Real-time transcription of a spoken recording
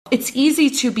it's easy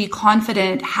to be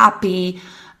confident, happy,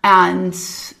 and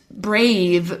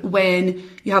brave when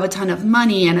you have a ton of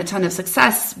money and a ton of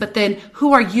success. But then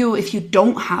who are you if you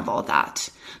don't have all that?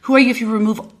 Who are you if you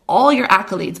remove all your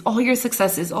accolades, all your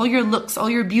successes, all your looks, all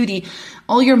your beauty,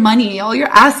 all your money, all your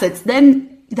assets?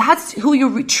 Then that's who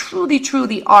you truly,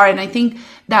 truly are. And I think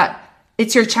that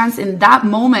it's your chance in that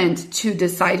moment to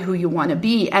decide who you want to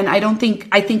be. And I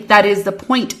think that is the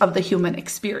point of the human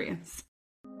experience.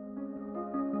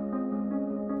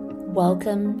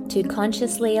 Welcome to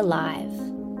Consciously Alive,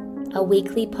 a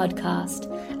weekly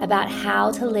podcast about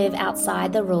how to live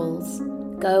outside the rules,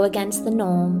 go against the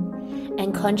norm,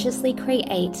 and consciously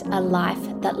create a life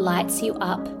that lights you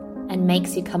up and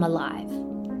makes you come alive.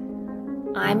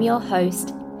 I'm your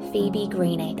host, Phoebe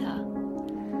Greenacre.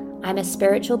 I'm a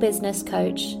spiritual business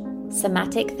coach,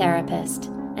 somatic therapist,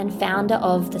 and founder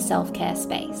of the Self-Care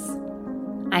Space.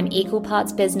 I'm equal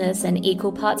parts business and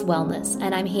equal parts wellness,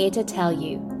 and I'm here to tell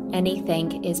you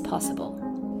anything is possible.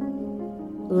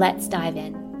 Let's dive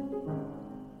in.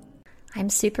 I'm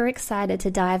super excited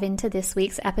to dive into this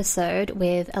week's episode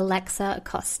with Alexa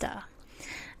Acosta.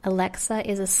 Alexa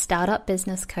is a startup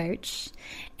business coach,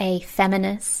 a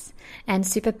feminist, and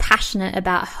super passionate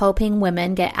about helping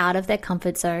women get out of their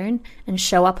comfort zone and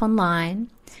show up online.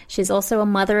 She's also a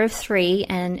mother of 3,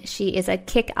 and she is a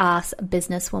kick-ass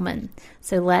businesswoman.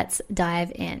 So let's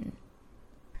dive in.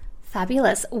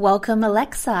 Fabulous. Welcome,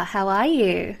 Alexa. How are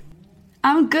you?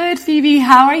 I'm good, Phoebe.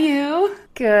 How are you?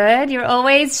 Good. You're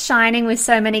always shining with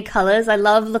so many colors. I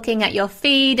love looking at your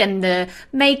feed and the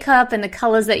makeup and the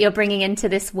colors that you're bringing into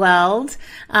this world.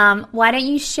 Why don't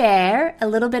you share a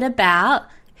little bit about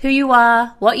who you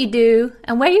are, what you do,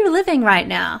 and where you're living right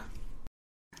now?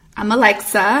 I'm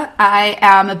Alexa. I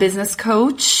am a business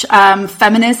coach,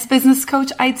 feminist business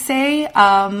coach, I'd say.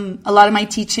 A lot of my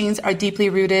teachings are deeply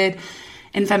rooted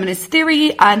in feminist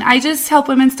theory, and I just help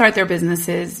women start their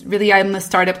businesses. Really, I'm a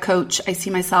startup coach. I see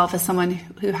myself as someone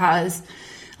who has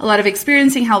a lot of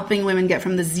experience in helping women get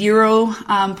from the zero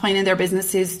point in their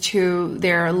businesses to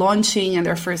their launching and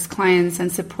their first clients,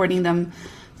 and supporting them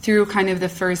through kind of the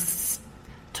first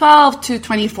 12 to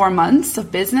 24 months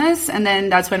of business. And then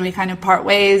that's when we kind of part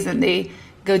ways and they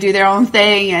go do their own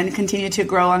thing and continue to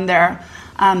grow on their,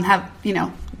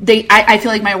 I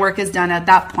feel like my work is done at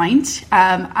that point.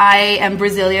 I am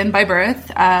Brazilian by birth,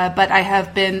 but I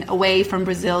have been away from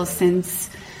Brazil since,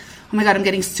 oh my God, I'm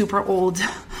getting super old.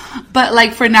 But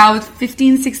like for now,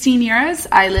 15, 16 years,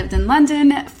 I lived in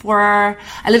London I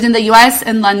lived in the US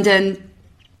and London.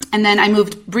 And then I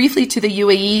moved briefly to the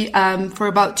UAE for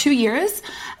about 2 years.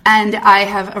 And I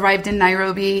have arrived in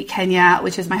Nairobi, Kenya,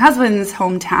 which is my husband's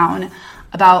hometown,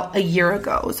 about a year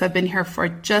ago. So I've been here for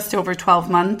just over 12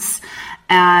 months.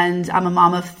 And I'm a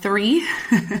mom of 3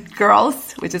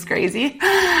 girls, which is crazy.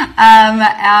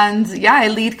 I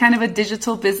lead kind of a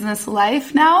digital business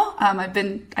life now.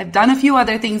 I've done a few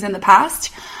other things in the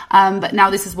past, but now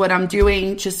this is what I'm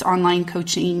doing, just online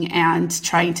coaching and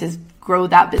trying to grow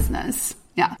that business.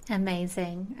 Yeah.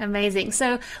 Amazing.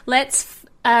 So let's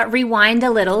rewind a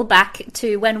little back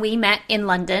to when we met in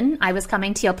London. I was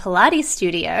coming to your Pilates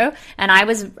studio and I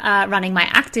was running my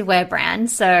activewear brand.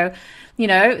 So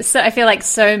I feel like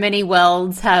so many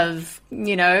worlds have,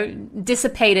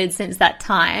 dissipated since that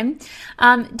time.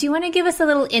 Do you want to give us a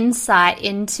little insight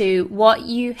into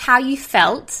how you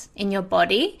felt in your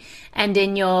body and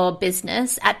in your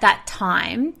business at that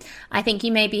time? I think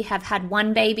you maybe have had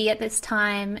 1 baby at this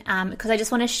time, because I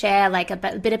just want to share like a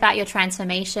bit about your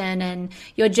transformation and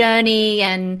your journey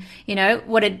and,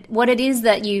 what it is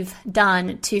that you've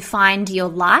done to find your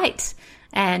light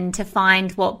and to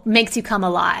find what makes you come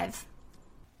alive.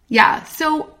 Yeah,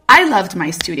 so I loved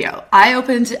my studio. I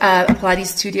opened a Pilates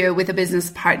studio with a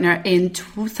business partner in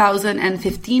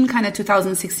 2015, kind of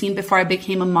 2016, before I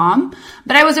became a mom.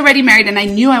 But I was already married and I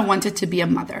knew I wanted to be a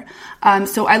mother.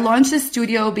 So I launched this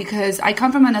studio because I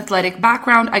come from an athletic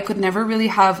background. I could never really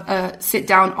have a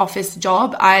sit-down office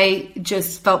job. I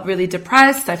just felt really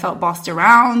depressed. I felt bossed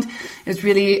around. It was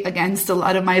really against a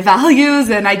lot of my values.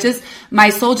 And my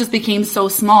soul just became so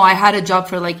small. I had a job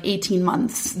for like 18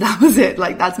 months. That was it.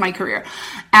 Like, that's my career.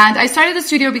 And I started the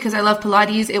studio because I love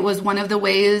Pilates. It was one of the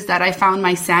ways that I found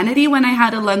my sanity when I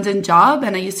had a London job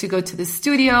and I used to go to the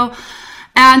studio.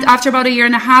 And after about 1.5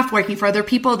 years working for other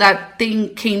people, that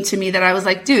thing came to me that I was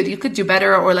like, dude, you could do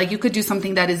better, or like you could do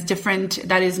something that is different,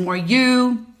 that is more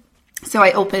you. So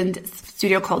I opened a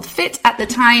studio called Fit at the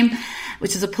time,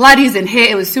 which is a Pilates and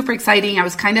HIIT. It was super exciting. I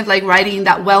was kind of like riding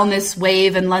that wellness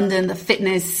wave in London. The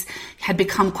fitness had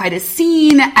become quite a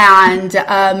scene. And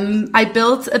I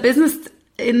built a business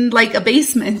in like a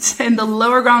basement in the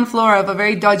lower ground floor of a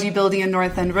very dodgy building in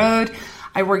North End Road.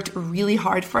 I worked really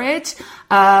hard for it.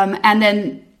 And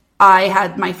then I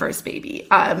had my first baby.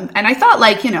 And I thought,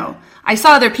 like, you know, I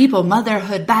saw other people,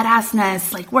 motherhood,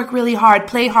 badassness, like work really hard,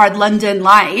 play hard, London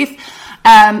life.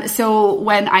 So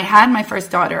when I had my first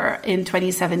daughter in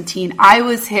 2017, I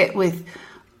was hit with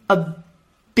a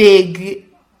big,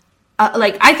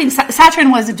 like, I think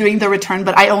Saturn was doing the return,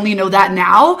 but I only know that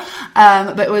now.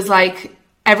 But it was like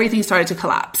everything started to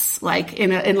collapse, like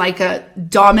in like a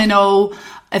domino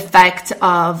effect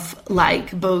of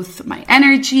like both my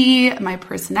energy, my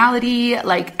personality,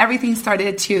 like everything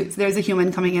started to, there's a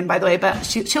human coming in, by the way, but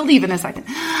she'll leave in a second.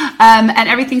 And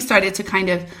everything started to kind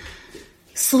of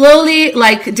slowly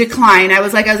like decline. I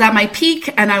was at my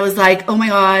peak and I was like, oh my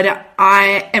God,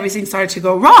 everything started to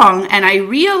go wrong. And I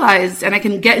realized, and I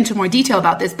can get into more detail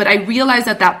about this, but I realized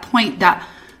at that point that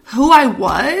who I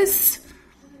was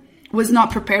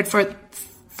not prepared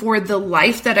for the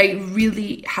life that I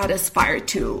really had aspired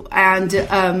to. And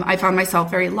I found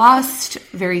myself very lost,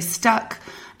 very stuck.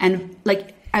 And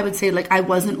like, I would say, like, I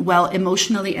wasn't well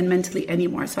emotionally and mentally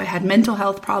anymore. So I had mental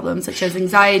health problems such as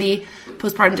anxiety,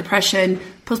 postpartum depression,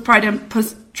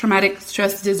 post-traumatic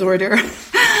stress disorder.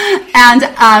 And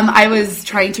I was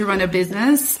trying to run a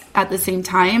business at the same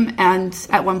time. And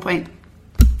at one point,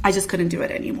 I just couldn't do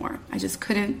it anymore.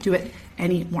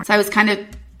 So I was kind of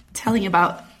telling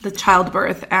about the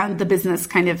childbirth and the business,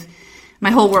 kind of,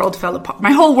 my whole world fell apart.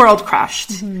 My whole world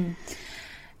crashed. Mm-hmm.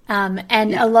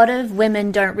 A lot of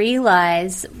women don't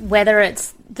realize whether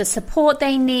it's the support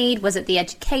they need, was it the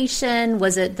education,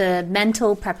 was it the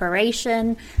mental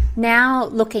preparation. Now,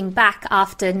 looking back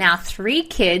after now 3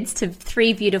 kids to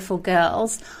 3 beautiful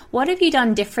girls, what have you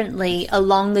done differently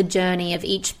along the journey of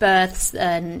each births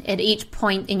and at each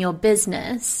point in your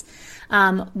business?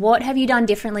 What have you done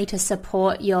differently to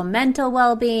support your mental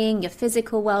well-being, your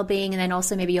physical well-being, and then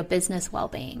also maybe your business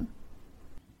well-being?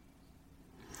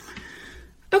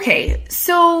 Okay,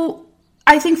 so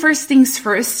I think first things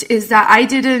first is that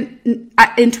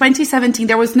in 2017,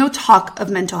 there was no talk of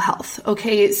mental health.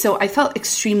 Okay, so I felt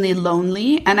extremely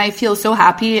lonely, and I feel so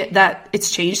happy that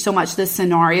it's changed so much, this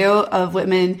scenario of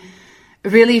women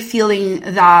really feeling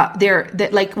that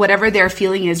like whatever they're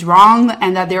feeling is wrong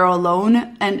and that they're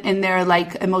alone and in their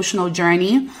like emotional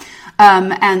journey.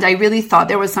 And I really thought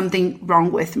there was something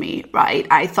wrong with me, right?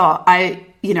 I thought I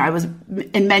was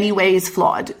in many ways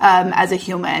flawed as a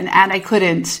human, and I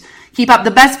couldn't keep up.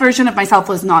 The best version of myself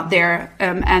was not there.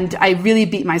 And I really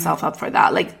beat myself up for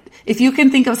that. Like, if you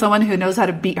can think of someone who knows how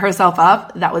to beat herself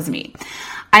up, that was me.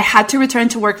 I had to return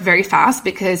to work very fast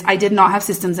because I did not have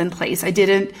systems in place.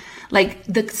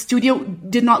 The studio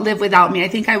did not live without me. I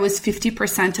think I was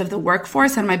 50% of the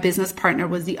workforce and my business partner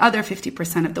was the other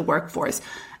 50% of the workforce.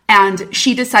 And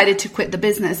she decided to quit the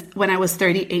business when I was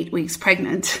 38 weeks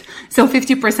pregnant. So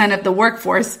 50% of the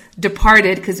workforce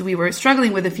departed because we were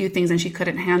struggling with a few things and she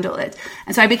couldn't handle it.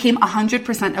 And so I became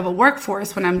 100% of a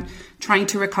workforce when I'm trying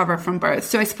to recover from birth.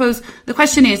 So I suppose the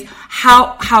question is,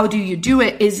 how do you do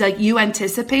it? Is like you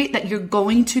anticipate that you're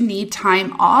going to need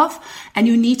time off and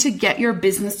you need to get your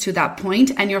business to that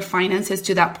point and your finances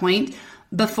to that point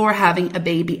before having a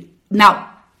baby. Now,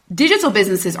 digital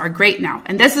businesses are great now.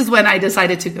 And this is when I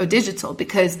decided to go digital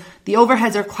because the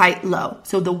overheads are quite low.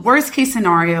 So the worst case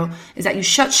scenario is that you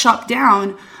shut shop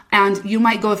down and you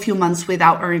might go a few months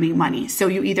without earning money. So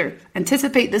you either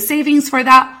anticipate the savings for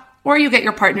that or you get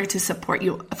your partner to support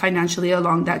you financially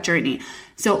along that journey.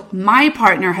 So my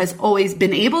partner has always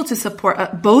been able to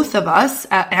support both of us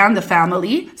and the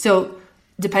family. So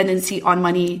dependency on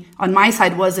money on my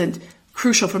side wasn't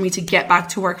crucial for me to get back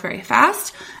to work very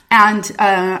fast. And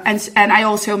I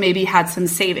also maybe had some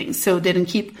savings, so didn't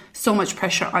keep so much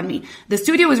pressure on me. The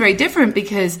studio was very different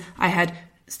because I had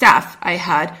staff, I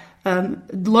had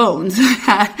loans,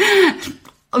 I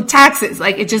had taxes.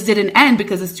 Like, it just didn't end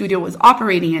because the studio was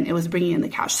operating and it was bringing in the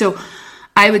cash. So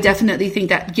I would definitely think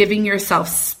that giving yourself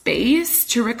space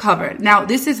to recover. Now,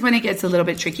 this is when it gets a little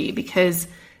bit tricky because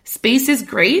space is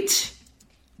great,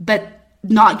 but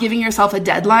not giving yourself a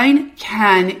deadline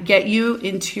can get you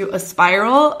into a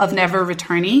spiral of never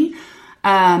returning.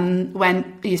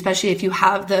 Especially if you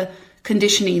have the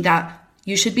conditioning that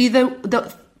you should be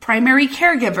the primary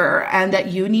caregiver and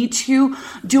that you need to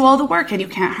do all the work and you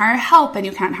can't hire help and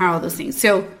you can't hire all those things.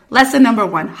 So lesson number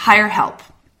 1, hire help.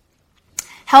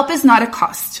 Help is not a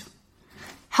cost.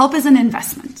 Help is an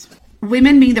investment.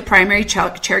 Women being the primary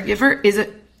caregiver is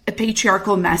a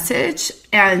patriarchal message,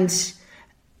 and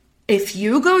if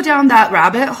you go down that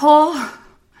rabbit hole,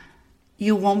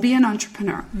 you won't be an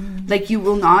entrepreneur. Like, you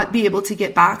will not be able to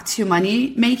get back to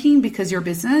money making because your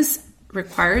business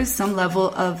requires some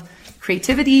level of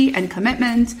creativity and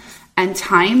commitment and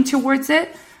time towards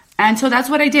it. And so that's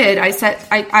what I did. I said,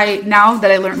 I now that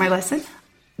I learned my lesson,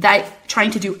 that trying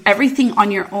to do everything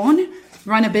on your own,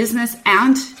 run a business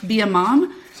and be a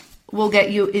mom, will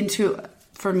get you into,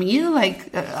 for me,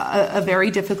 like a very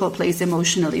difficult place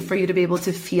emotionally for you to be able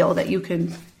to feel that you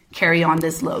can carry on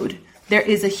this load. There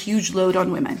is a huge load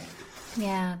on women.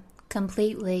 Yeah,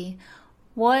 completely.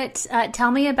 Tell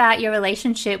me about your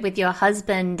relationship with your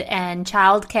husband and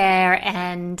childcare,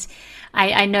 and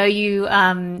I know you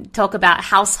talk about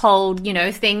household,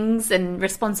 things and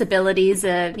responsibilities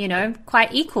are,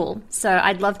 quite equal. So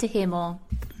I'd love to hear more.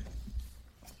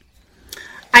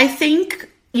 I think,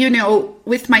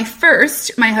 with my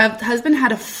husband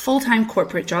had a full-time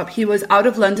corporate job. He was out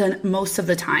of London most of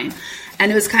the time.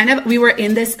 And it was we were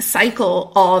in this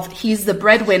cycle of he's the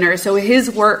breadwinner, so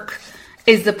his work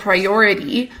is the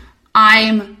priority.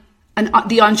 I'm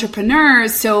the entrepreneur,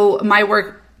 so my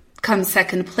work comes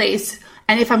second place.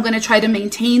 And if I'm going to try to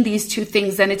maintain these two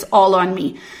things, then it's all on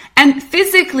me. And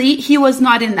physically, he was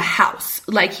not in the house.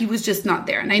 Like, he was just not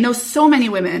there. And I know so many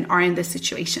women are in this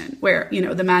situation where,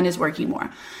 the man is working more.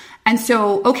 And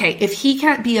so, okay, if he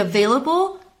can't be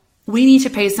available, we need to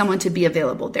pay someone to be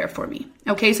available there for me.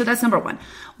 Okay, so that's number one.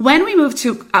 When we moved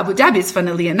to Abu Dhabi,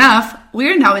 funnily enough,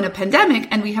 we're now in a pandemic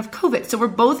and we have COVID. So we're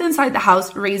both inside the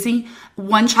house raising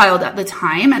one child at the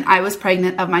time. And I was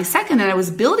pregnant of my second, and I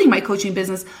was building my coaching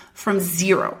business from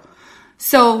zero.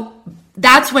 So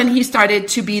that's when he started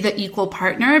to be the equal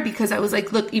partner, because I was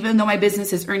like, look, even though my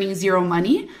business is earning zero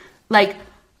money, like,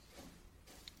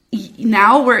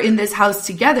 now we're in this house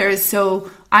together. So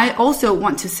I also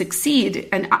want to succeed.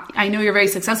 And I know you're very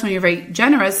successful and you're very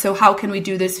generous. So how can we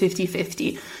do this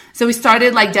 50-50? So we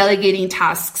started delegating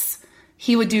tasks.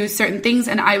 He would do certain things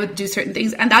and I would do certain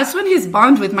things. And that's when his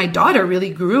bond with my daughter really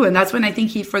grew. And that's when I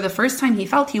think for the first time, he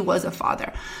felt he was a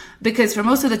father, because for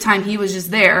most of the time he was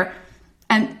just there.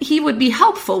 And he would be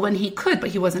helpful when he could, but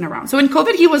he wasn't around. So in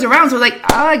COVID, he was around. So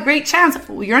great chance.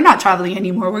 Well, you're not traveling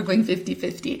anymore. We're going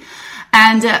 50-50.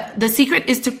 And the secret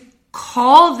is to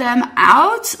call them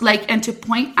out, and to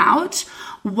point out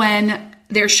when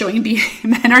they're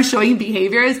men are showing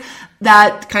behaviors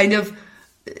that kind of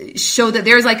show that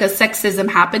there's a sexism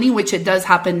happening, which it does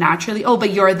happen naturally. Oh,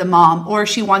 but you're the mom, or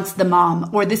she wants the mom,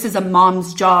 or this is a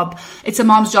mom's job. It's a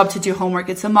mom's job to do homework.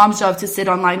 It's a mom's job to sit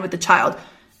online with the child.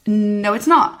 No, it's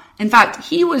not. In fact,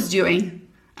 he was doing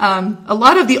a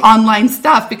lot of the online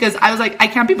stuff, because I was like, I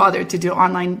can't be bothered to do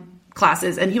online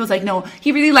classes. And he was like, no,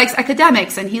 he really likes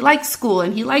academics and he likes school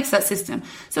and he likes that system.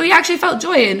 So he actually felt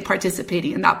joy in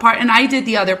participating in that part. And I did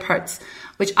the other parts,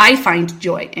 which I find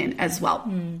joy in as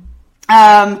well.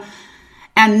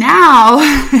 And now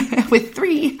with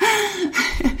 3,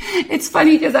 it's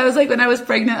funny because I was like, when I was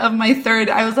pregnant of my third,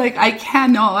 I was like, I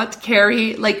cannot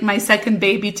carry my second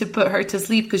baby to put her to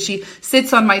sleep, because she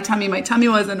sits on my tummy. My tummy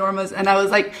was enormous. And I was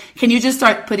like, can you just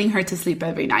start putting her to sleep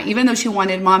every night, even though she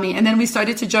wanted mommy? And then we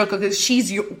started to joke, because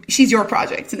she's your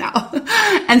project now.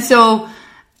 And so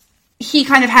he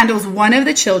kind of handles one of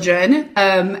the children,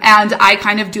 and I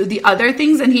kind of do the other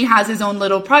things, and he has his own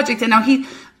little project. And now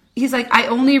he's like, I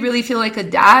only really feel like a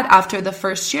dad after the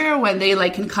first year, when they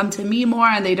can come to me more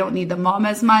and they don't need the mom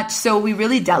as much. So we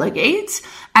really delegate,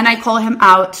 and I call him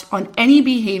out on any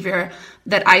behavior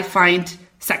that I find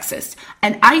sexist.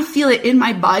 And I feel it in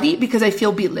my body because I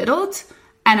feel belittled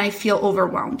and I feel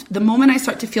overwhelmed. The moment I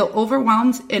start to feel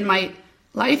overwhelmed in my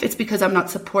life, it's because I'm not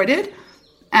supported.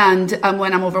 And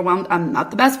when I'm overwhelmed, I'm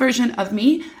not the best version of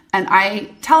me. And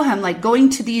I tell him, going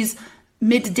to these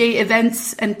midday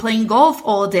events and playing golf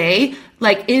all day,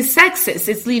 is sexist.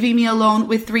 It's leaving me alone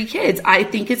with 3 kids. I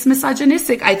think it's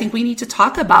misogynistic. I think we need to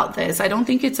talk about this. I don't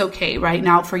think it's okay right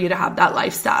now for you to have that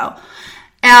lifestyle.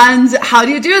 And how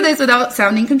do you do this without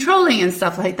sounding controlling and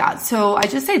stuff like that? So I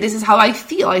just say, this is how I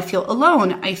feel. I feel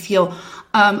alone. I feel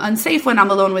unsafe when I'm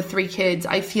alone with 3 kids.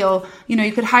 I feel,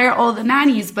 you could hire all the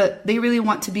nannies, but they really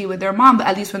want to be with their mom. But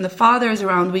at least when the father is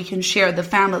around, we can share the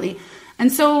family.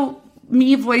 And so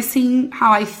me voicing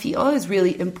how I feel is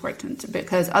really important,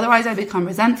 because otherwise I become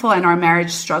resentful and our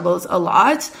marriage struggles a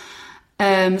lot.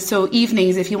 So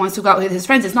evenings, if he wants to go out with his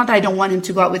friends, it's not that I don't want him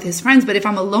to go out with his friends, but if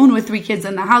I'm alone with 3 kids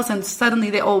in the house and suddenly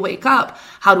they all wake up,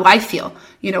 how do I feel?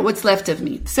 What's left of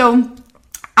me? So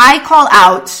I call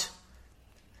out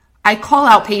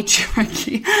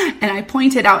patriarchy and I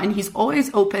point it out, and he's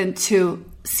always open to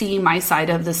seeing my side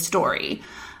of the story,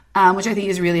 which I think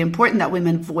is really important, that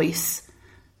women voice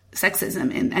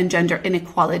sexism and gender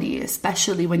inequality,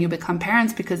 especially when you become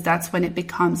parents, because that's when it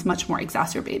becomes much more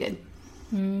exacerbated.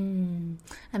 I'm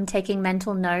taking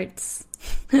mental notes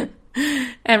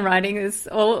and writing this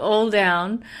all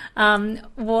down.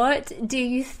 What do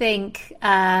you think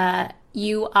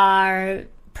you are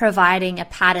providing a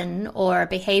pattern or a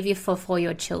behavior for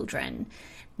your children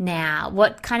now.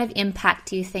 What kind of impact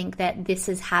do you think that this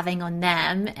is having on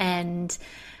them? And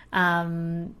how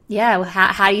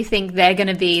do you think they're going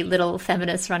to be little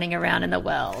feminists running around in the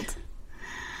world?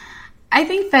 I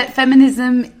think that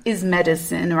feminism is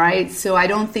medicine, right? So I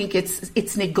don't think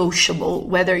it's negotiable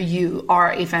whether you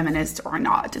are a feminist or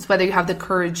not. It's whether you have the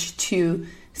courage to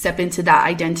step into that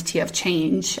identity of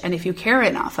change and if you care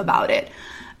enough about it.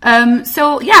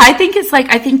 I think it's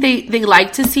like, I think they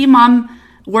like to see mom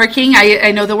working.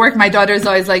 I know the work. My daughter's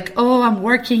always like, oh, I'm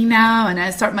working now and I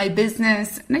start my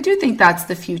business. And I do think that's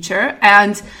the future.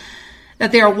 And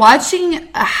that they are watching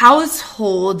a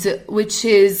household which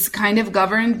is kind of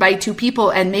governed by two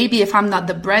people. And maybe if I'm not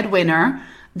the breadwinner,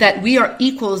 that we are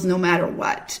equals no matter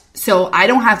what. So I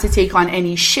don't have to take on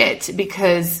any shit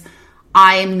because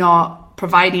I'm not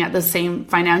providing at the same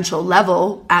financial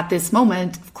level at this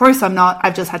moment. Of course I'm not.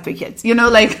 I've just had 3 kids, and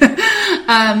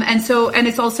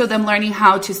it's also them learning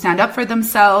how to stand up for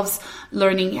themselves,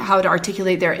 learning how to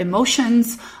articulate their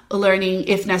emotions, learning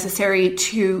if necessary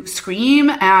to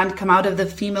scream and come out of the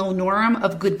female norm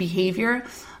of good behavior.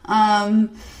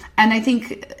 And I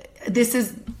think this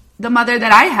is the mother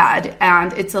that I had,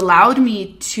 and it's allowed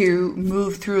me to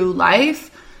move through life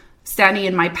standing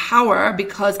in my power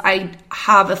because I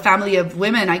have a family of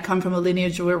women. I come from a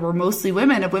lineage where we're mostly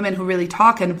women, of women who really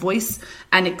talk and voice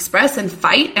and express and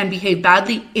fight and behave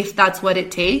badly if that's what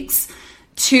it takes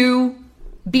to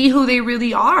be who they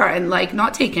really are and like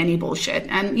not take any bullshit.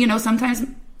 And, sometimes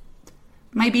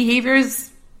my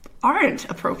behaviors aren't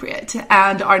appropriate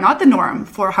and are not the norm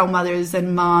for how mothers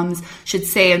and moms should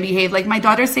say and behave. Like my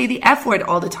daughters say the F word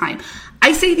all the time.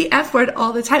 I say the F word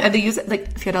all the time. And they use it,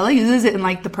 like Fiorella uses it in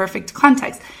like the perfect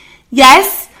context.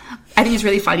 Yes, I think it's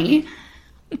really funny.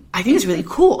 I think it's really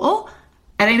cool.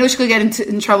 And I know she could get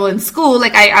in trouble in school.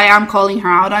 Like I am calling her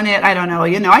out on it. I don't know.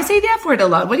 I say the F word a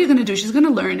lot. What are you going to do? She's going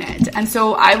to learn it. And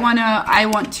so I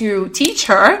want to teach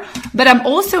her, but I'm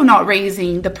also not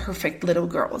raising the perfect little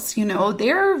girls.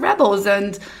 They're rebels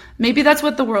and maybe that's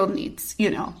what the world needs,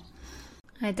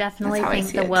 I definitely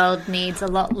think the world needs a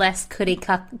lot less cookie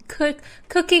cutter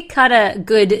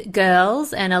good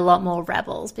girls and a lot more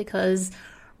rebels, because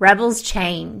rebels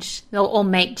change or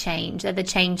make change. They're the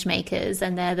change makers,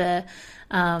 and they're the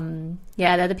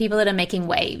people that are making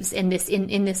waves in this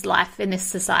life, in this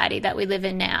society that we live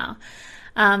in now.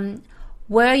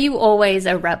 Were you always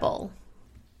a rebel?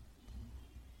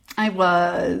 I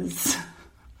was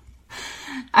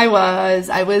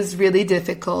really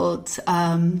difficult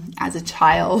as a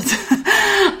child.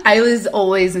 I was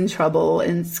always in trouble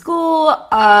in school,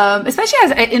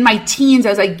 especially in my teens,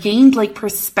 as I gained like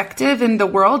perspective in the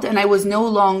world and I was no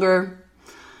longer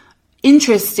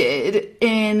interested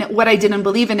in what I didn't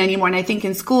believe in anymore. And I think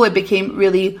in school it became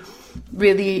really,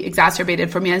 really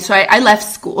exacerbated for me. And so I left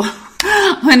school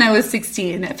when I was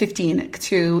 15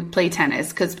 to play tennis,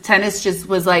 because tennis just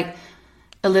was like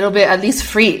a little bit, at least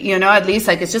free, at least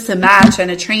like it's just a match and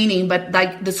a training. But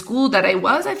like the school that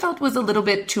I felt was a little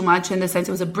bit too much, in the sense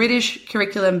it was a British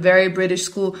curriculum, very British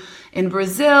school in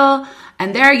Brazil.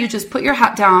 And there you just put your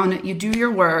hat down, you do your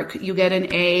work, you get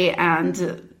an A,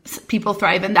 and people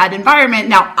thrive in that environment.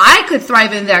 Now I could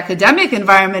thrive in the academic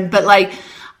environment, but like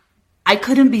I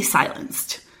couldn't be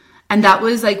silenced. And that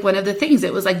was like one of the things.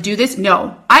 It was like, do this.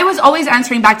 No, I was always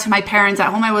answering back to my parents at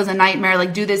home. I was a nightmare,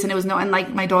 like do this. And it was no. And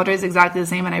like my daughter is exactly the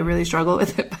same. And I really struggle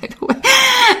with it, by the way.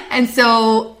 And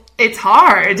so it's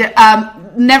hard.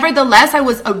 Nevertheless, I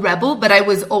was a rebel, but I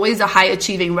was always a high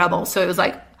achieving rebel. So it was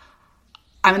like,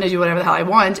 I'm going to do whatever the hell I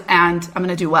want, and I'm going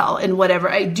to do well in whatever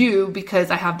I do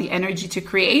because I have the energy to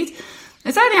create.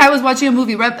 It's funny, I was watching a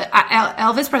movie,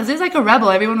 Elvis Presley is like a rebel.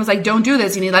 Everyone was like, don't do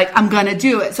this. And he's like, I'm going to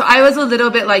do it. So I was a little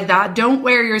bit like that. Don't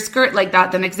wear your skirt like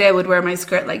that. The next day I would wear my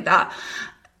skirt like that.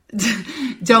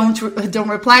 Don't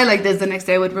reply like this. The next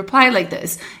day I would reply like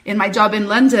this. In my job in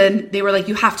London, they were like,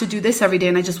 you have to do this every day.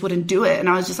 And I just wouldn't do it. And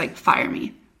I was just like, fire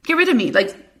me. Get rid of me.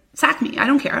 Like, sack me. I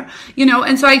don't care.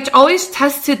 And so I always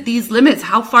tested these limits.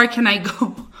 How far can I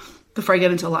go before I get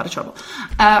into a lot of trouble?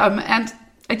 And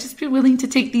I just be willing to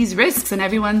take these risks, and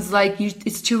everyone's like,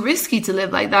 it's too risky to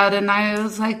live like that. And I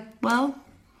was like, well,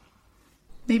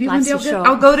 maybe one day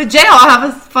I'll go to jail. I'll have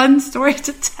a fun story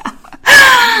to tell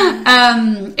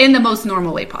in the most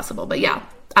normal way possible. But yeah,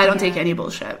 I don't take any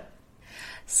bullshit.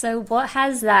 So what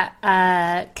has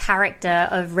that character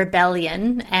of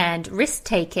rebellion and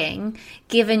risk-taking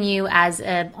given you as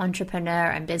an entrepreneur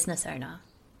and business owner?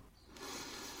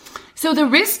 So the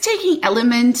risk-taking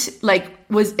element,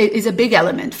 is a big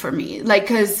element for me. Like,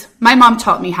 cause my mom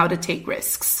taught me how to take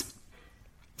risks.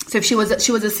 So if she was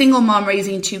a single mom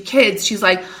raising 2 kids, she's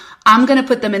like, I'm going to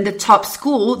put them in the top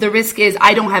school. The risk is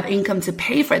I don't have income to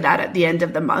pay for that at the end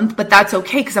of the month, but that's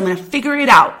okay because I'm going to figure it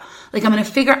out. Like I'm going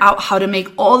to figure out how to make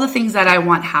all the things that I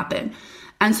want happen.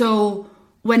 And so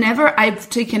whenever I've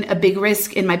taken a big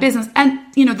risk in my business, and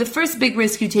the first big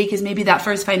risk you take is maybe that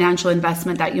first financial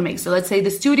investment that you make. So let's say the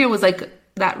studio was like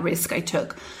that risk I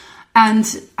took. And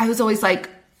I was always like,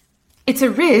 it's a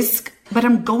risk, but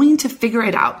I'm going to figure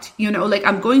it out.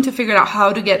 I'm going to figure out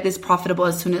how to get this profitable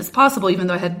as soon as possible, even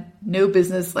though I had no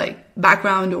business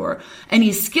background or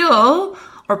any skill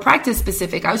or practice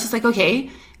specific. I was just like,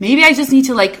 okay, maybe I just need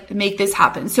to make this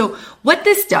happen. So what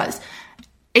this does,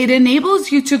 it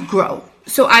enables you to grow.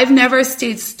 So I've never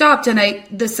stayed stopped, and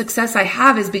the success I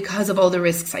have is because of all the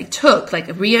risks I took,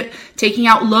 taking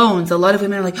out loans. A lot of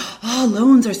women are like, oh,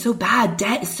 loans are so bad.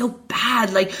 Debt is so bad.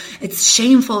 It's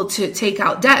shameful to take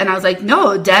out debt. And I was like,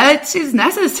 no, debt is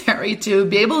necessary to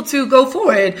be able to go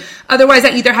forward. Otherwise,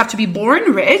 I either have to be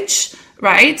born rich,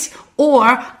 right? Or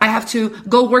I have to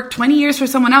go work 20 years for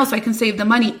someone else so I can save the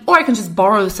money, or I can just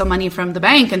borrow some money from the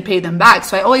bank and pay them back.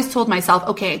 So I always told myself,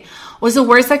 okay, what's the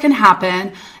worst that can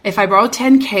happen if I borrow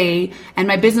 10K and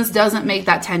my business doesn't make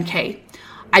that 10K?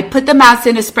 I put the maths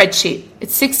in a spreadsheet.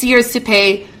 It's 6 years to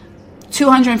pay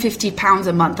 250 pounds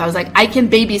a month. I was like, I can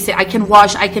babysit, I can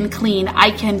wash, I can clean, I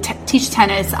can teach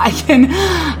tennis, I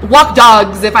can walk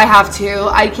dogs if I have to,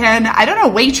 I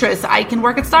can, waitress, I can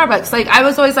work at Starbucks. I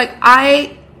was always like,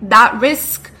 that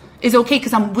risk is okay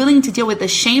because I'm willing to deal with the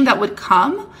shame that would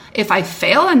come if I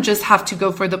fail and just have to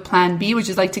go for the plan B, which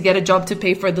is to get a job to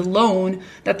pay for the loan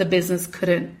that the business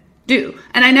couldn't do.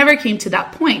 And I never came to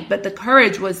that point, but the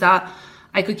courage was that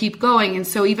I could keep going. And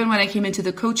so even when I came into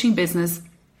the coaching business,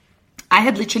 I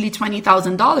had literally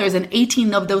 $20,000, and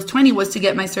 18 of those 20 was to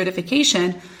get my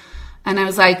certification. And I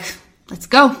was like, let's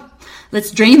go.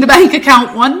 Let's drain the bank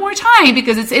account one more time,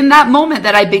 because it's in that moment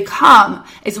that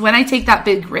it's when I take that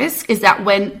big risk, is that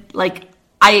when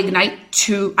I ignite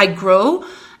I grow,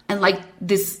 and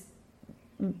this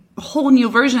whole new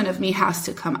version of me has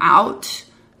to come out.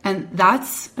 And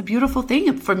that's a beautiful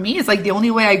thing. For me, it's the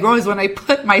only way I grow is when I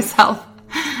put myself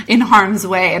in harm's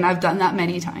way. And I've done that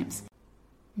many times.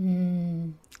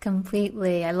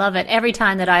 Completely. I love it. Every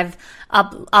time that I've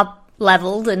up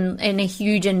leveled in a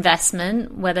huge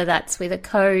investment, whether that's with a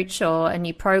coach or a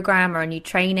new program or a new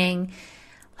training,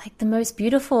 the most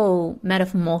beautiful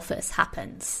metamorphosis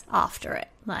happens after it.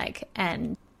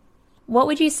 And what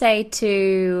would you say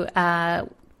to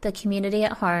the community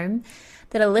at home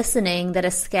that are listening, that are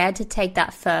scared to take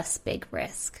that first big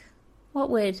risk?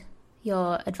 What would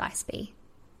your advice be?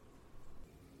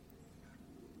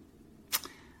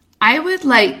 I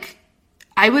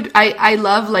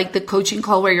love the coaching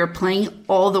call where you're playing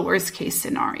all the worst case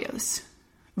scenarios,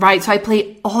 right? So I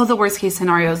play all the worst case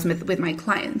scenarios with my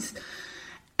clients.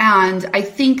 And I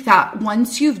think that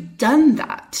once you've done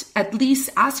that, at least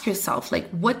ask yourself,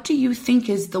 what do you think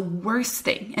is the worst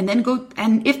thing? And then go,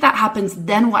 and if that happens,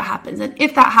 then what happens? And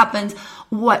if that happens,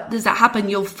 what does that happen?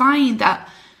 You'll find that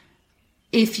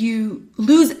if you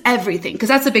lose everything, because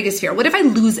that's the biggest fear. What if I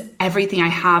lose everything I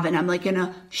have and I'm in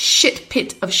a shit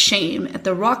pit of shame at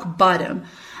the rock bottom?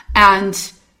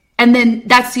 And then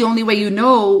that's the only way you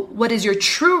know what is your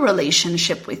true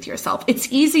relationship with yourself.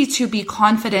 It's easy to be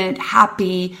confident,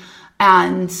 happy,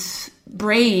 and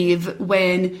brave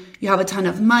when you have a ton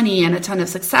of money and a ton of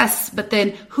success. But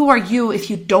then who are you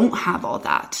if you don't have all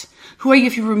that? Who are you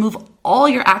if you remove all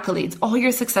your accolades, all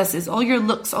your successes, all your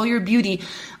looks, all your beauty,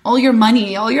 all your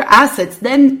money, all your assets?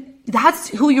 Then that's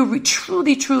who you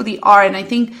truly, truly are. And I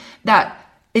think that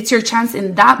it's your chance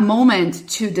in that moment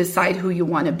to decide who you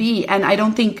want to be. And I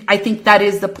think that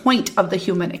is the point of the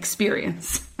human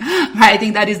experience, right? I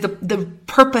think that is the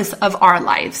purpose of our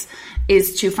lives,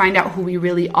 is to find out who we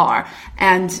really are.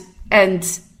 And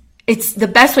it's the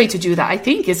best way to do that, I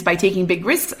think, is by taking big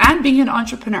risks and being an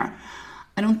entrepreneur.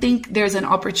 I don't think there's an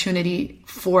opportunity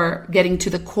for getting to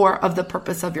the core of the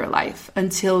purpose of your life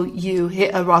until you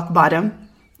hit a rock bottom,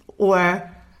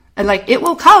 it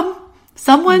will come.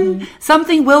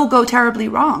 Something will go terribly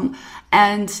wrong.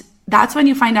 And that's when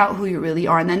you find out who you really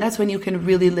are. And then that's when you can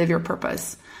really live your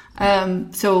purpose.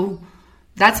 So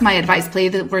that's my advice. Play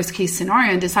the worst case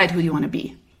scenario and decide who you want to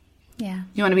be. Yeah.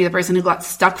 You want to be the person who got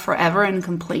stuck forever and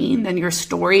complained, and your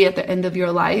story at the end of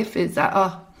your life is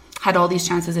that, had all these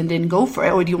chances and didn't go for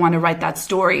it? Or do you want to write that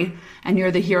story and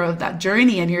you're the hero of that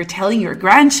journey and you're telling your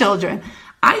grandchildren?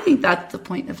 I think that's the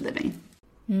point of living.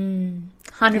 100%.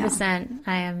 Yeah.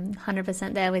 I am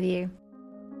 100% there with you.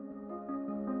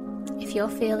 If you're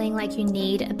feeling like you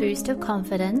need a boost of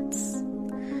confidence,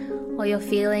 or you're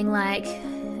feeling like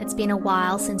it's been a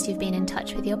while since you've been in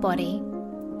touch with your body,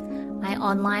 My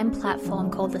online platform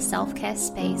called the Self-Care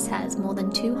Space has more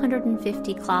than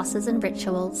 250 classes and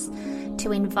rituals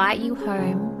to invite you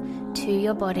home to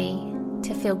your body,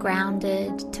 to feel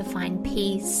grounded, to find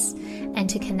peace, and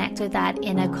to connect with that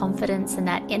inner confidence and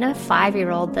that inner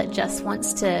 5-year-old that just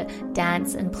wants to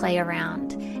dance and play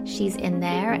around. She's in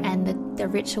there, and the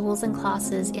rituals and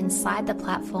classes inside the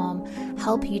platform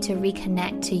help you to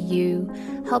reconnect to you,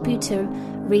 help you to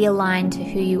realign to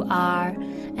who you are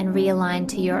and realign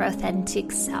to your authentic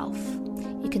self.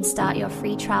 You can start your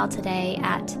free trial today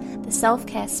at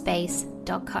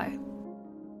theselfcarespace.co.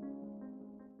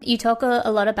 You talk a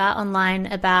lot about online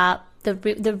about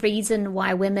the reason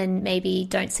why women maybe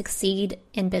don't succeed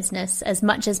in business as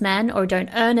much as men or don't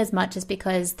earn as much is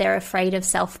because they're afraid of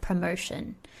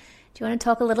self-promotion. Do you want to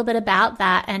talk a little bit about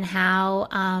that and how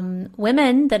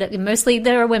women, mostly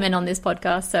there are women on this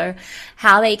podcast, so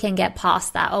how they can get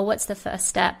past that, or what's the first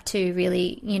step to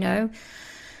really,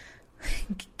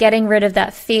 getting rid of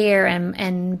that fear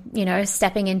and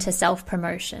stepping into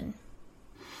self-promotion?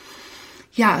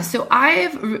 Yeah, so I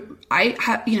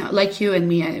have, like you and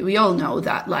me, we all know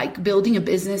that like building a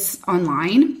business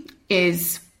online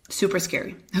is super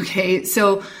scary. Okay,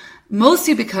 so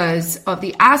mostly because of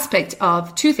the aspect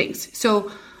of two things. So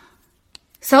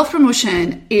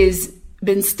self-promotion is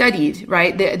been studied,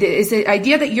 right? There is the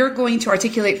idea that you're going to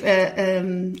articulate,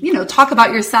 talk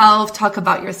about yourself, talk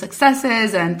about your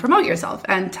successes and promote yourself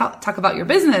and talk about your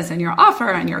business and your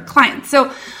offer and your clients.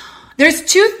 So there's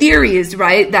two theories,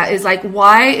 right? That is like,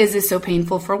 why is this so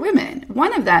painful for women?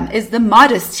 One of them is the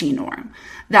modesty norm,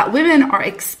 that women are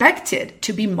expected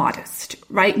to be modest,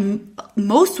 right?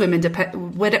 Most women,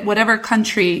 whatever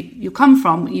country you come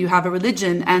from, you have a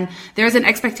religion, and there's an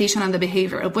expectation on the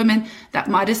behavior of women that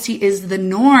modesty is the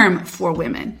norm for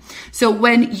women. So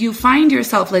when you find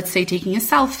yourself, let's say, taking a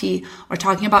selfie or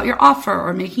talking about your offer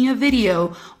or making a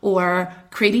video or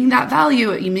creating that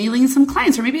value, emailing some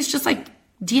clients, or maybe it's just like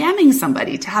DMing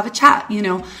somebody to have a chat,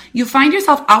 you find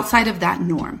yourself outside of that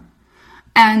norm.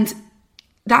 And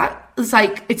that is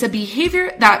like, it's a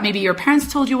behavior that maybe your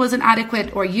parents told you wasn't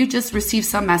adequate, or you just received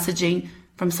some messaging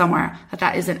from somewhere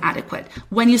that isn't adequate.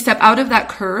 When you step out of that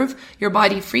curve, your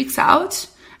body freaks out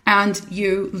and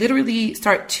you literally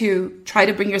start to try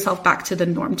to bring yourself back to the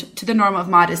norm of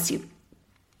modesty.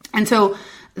 And so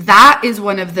that is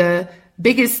one of the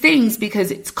biggest things,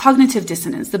 because it's cognitive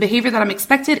dissonance. The behavior that I'm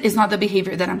expected is not the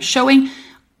behavior that I'm showing.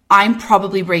 I'm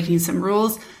probably breaking some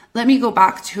rules. Let me go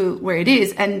back to where it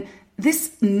is. And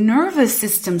this nervous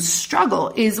system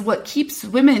struggle is what keeps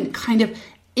women kind of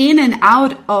in and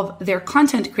out of their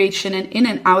content creation and in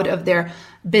and out of their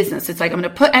business. It's like, I'm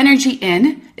going to put energy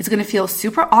in. It's going to feel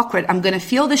super awkward. I'm going to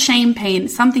feel the shame, pain.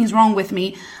 Something's wrong with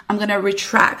me. I'm going to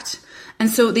retract. And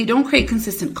so they don't create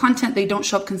consistent content. They don't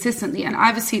show up consistently. And I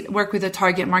obviously work with a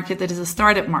target market that is a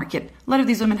startup market. A lot of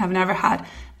these women have never had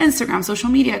Instagram, social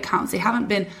media accounts. They haven't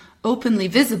been openly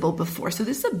visible before. So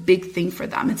this is a big thing for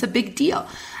them. It's a big deal.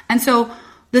 And so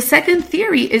the second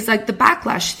theory is like the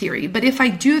backlash theory. But if I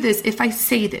do this, if I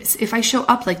say this, if I show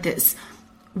up like this,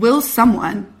 will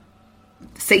someone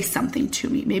say something to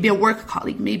me? Maybe a work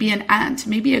colleague, maybe an aunt,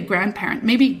 maybe a grandparent,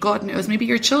 maybe God knows, maybe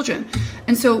your children.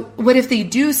 And so what if they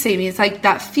do say me? It's like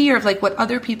that fear of like what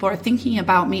other people are thinking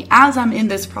about me as I'm in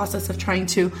this process of trying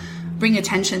to bring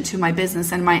attention to my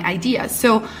business and my ideas.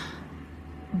 So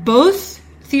both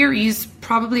theories,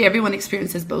 probably everyone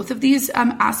experiences both of these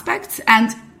aspects,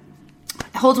 and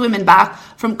holds women back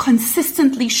from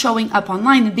consistently showing up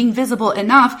online and being visible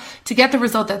enough to get the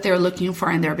result that they're looking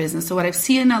for in their business. So what I've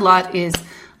seen a lot is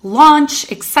launch,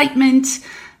 excitement,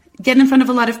 get in front of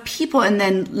a lot of people and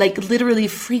then like literally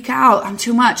freak out. I'm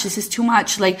too much. This is too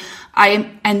much. And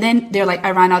then they're like,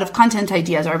 I ran out of content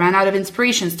ideas, or I ran out of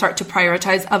inspiration, start to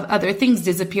prioritize of other things,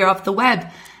 disappear off the web.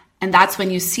 And that's when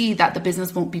you see that the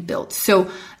business won't be built. So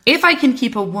if I can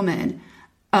keep a woman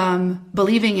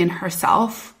believing in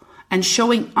herself and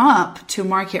showing up to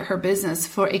market her business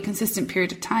for a consistent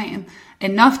period of time,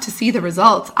 enough to see the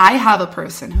results, I have a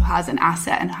person who has an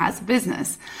asset and has a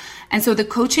business. And so the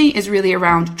coaching is really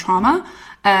around trauma,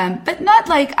 but not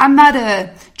like, I'm not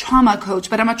a trauma coach,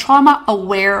 but I'm a trauma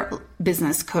aware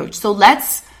business coach. So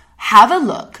let's have a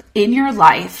look in your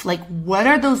life. Like, what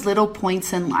are those little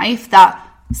points in life that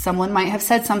someone might have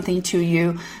said something to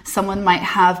you. Someone might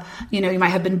have, you might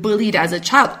have been bullied as a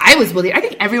child. I was bullied. I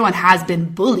think everyone has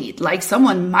been bullied. Like,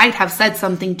 someone might have said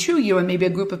something to you and maybe a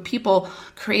group of people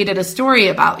created a story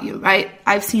about you, right?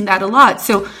 I've seen that a lot.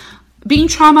 So being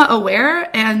trauma aware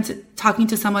and talking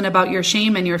to someone about your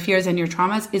shame and your fears and your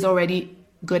traumas is already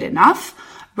good enough,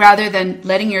 rather than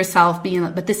letting yourself be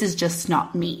like, but this is just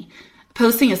not me.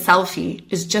 Posting a selfie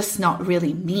is just not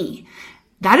really me.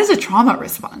 that is a trauma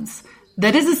response.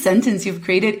 That is a sentence you've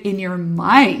created in your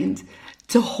mind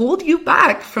to hold you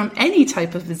back from any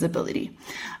type of visibility.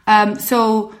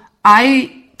 So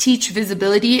I teach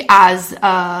visibility as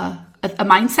a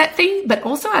mindset thing, but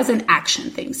also as an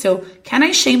action thing. So can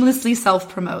I shamelessly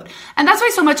self-promote? And that's why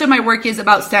so much of my work is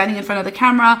about standing in front of the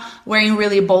camera, wearing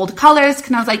really bold colors.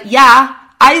 And I was like, yeah,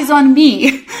 eyes on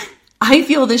me. I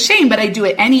feel the shame, but I do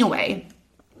it anyway.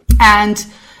 And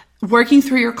working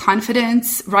through your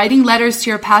confidence, writing letters to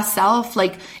your past self,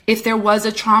 like if there was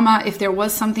a trauma, if there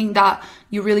was something that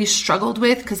you really struggled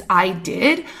with, because I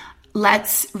did,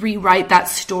 let's rewrite that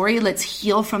story. Let's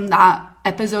heal from that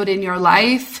episode in your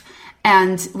life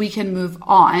and we can move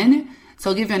on. So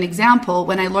I'll give you an example.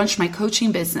 When I launched my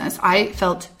coaching business, I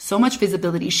felt so much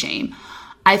visibility shame.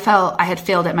 I felt I had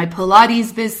failed at my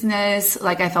Pilates business.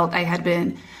 Like I felt I had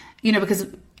been, because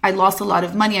I lost a lot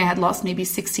of money. I had lost maybe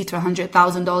 $60,000 to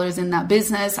 $100,000 in that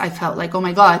business. I felt like, oh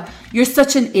my God, you're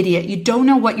such an idiot. You don't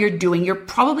know what you're doing. You're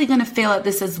probably going to fail at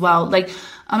this as well. Like,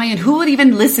 I mean, who would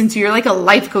even listen to you? You're like a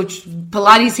life coach,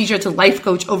 Pilates teacher to life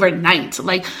coach overnight.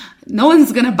 Like, no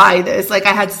one's going to buy this. Like,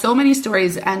 I had so many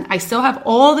stories and I still have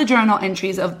all the journal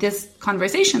entries of this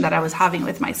conversation that I was having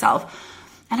with myself.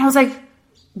 And I was like,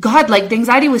 God, like the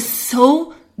anxiety was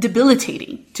so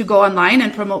debilitating to go online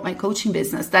and promote my coaching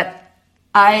business that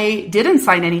I didn't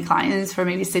sign any clients for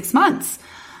maybe 6 months.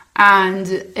 And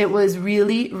it was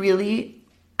really, really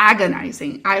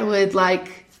agonizing.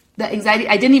 The anxiety,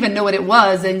 I didn't even know what it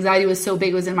was. The anxiety was so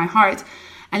big, it was in my heart.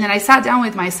 And then I sat down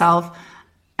with myself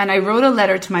and I wrote a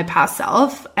letter to my past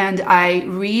self and I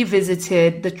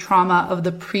revisited the trauma of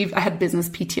I had business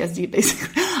PTSD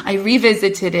basically. I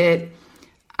revisited it.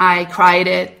 I cried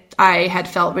it. I had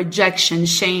felt rejection,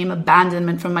 shame,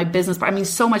 abandonment from my business. I mean,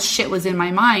 so much shit was in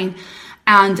my mind.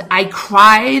 And I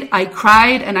cried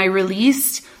and I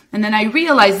released. And then I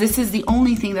realized this is the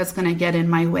only thing that's going to get in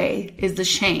my way is the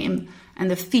shame and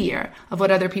the fear of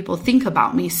what other people think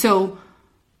about me. So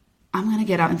I'm going to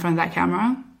get out in front of that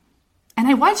camera. And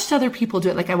I watched other people do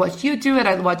it. Like I watched you do it.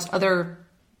 I watched other,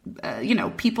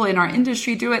 people in our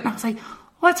industry do it. And I was like,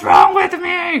 what's wrong with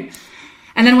me?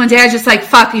 And then one day I just like,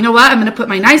 fuck, you know what? I'm going to put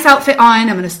my nice outfit on.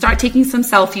 I'm going to start taking some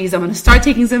selfies. I'm going to start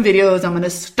taking some videos. I'm going to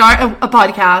start a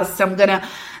podcast. I'm going to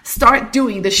start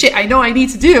doing the shit I know I need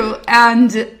to do.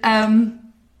 And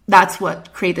that's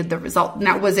what created the result.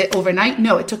 Now, was it overnight?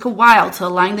 No, it took a while to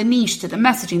align the niche to the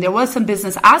messaging. There was some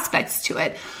business aspects to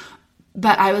it.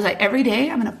 But I was like, every day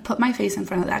I'm going to put my face in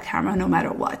front of that camera no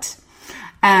matter what.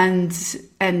 And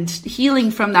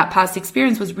healing from that past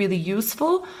experience was really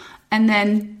useful. And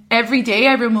then every day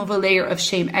I remove a layer of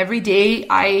shame. Every day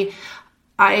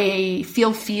I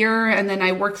feel fear and then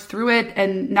I work through it.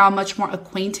 And now I'm much more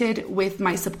acquainted with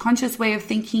my subconscious way of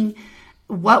thinking.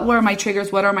 What were my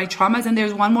triggers? What are my traumas? And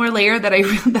there's one more layer that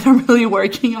I'm really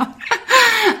working on.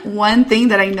 One thing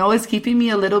that I know is keeping me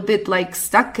a little bit like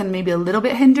stuck and maybe a little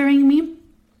bit hindering me.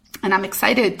 And I'm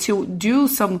excited to do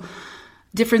some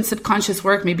different subconscious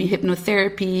work, maybe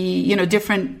hypnotherapy,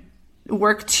 different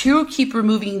work to keep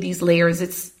removing these layers.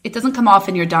 It doesn't come off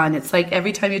and you're done. It's like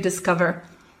every time you discover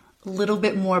a little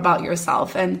bit more about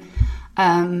yourself. And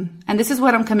this is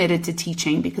what I'm committed to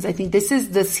teaching, because I think this is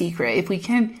the secret. If we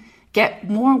can get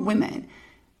more women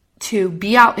to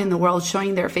be out in the world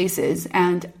showing their faces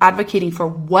and advocating for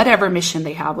whatever mission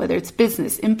they have, whether it's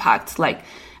business, impact, like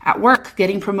at work,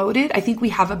 getting promoted, I think we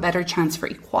have a better chance for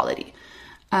equality.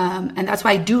 And that's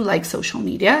why I do like social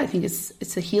media. I think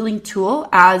it's a healing tool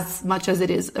as much as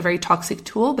it is a very toxic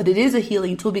tool, but it is a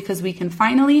healing tool because we can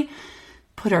finally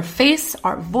put our face,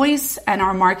 our voice, and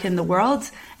our mark in the world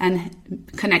and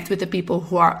connect with the people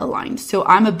who are aligned. So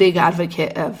I'm a big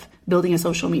advocate of building a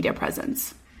social media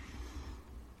presence.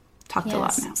 Talked a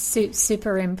lot now.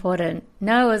 Super important.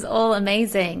 No, it was all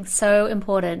amazing. So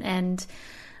important. And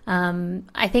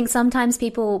I think sometimes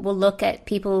people will look at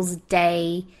people's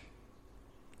day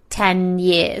 10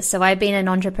 years. So I've been an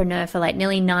entrepreneur for like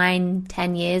nearly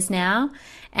 9-10 years now.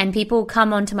 And people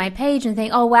come onto my page and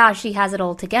think, oh, wow, she has it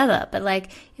all together. But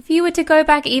like, if you were to go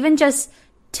back even just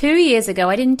 2 years ago,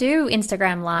 I didn't do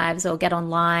Instagram lives or get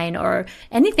online or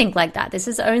anything like that. This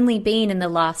has only been in the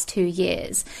last 2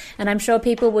 years. And I'm sure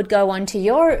people would go onto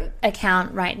your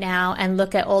account right now and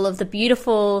look at all of the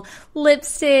beautiful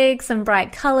lipsticks and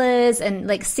bright colors and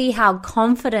like see how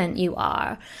confident you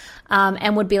are.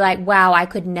 And would be like, wow, I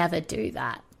could never do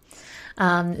that.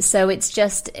 So it's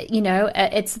just,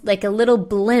 it's like a little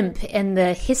blimp in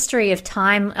the history of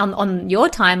time on your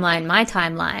timeline, my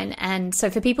timeline. And so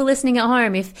for people listening at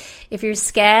home, if you're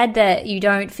scared that you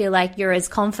don't feel like you're as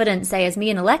confident, say, as me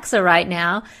and Alexa right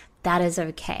now, that is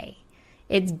okay.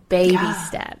 It's baby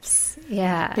steps.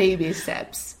 Yeah. Baby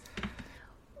steps.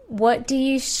 What do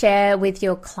you share with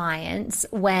your clients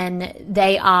when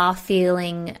they are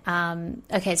feeling,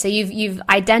 okay, so you've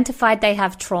identified they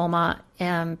have trauma,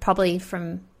 probably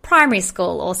from primary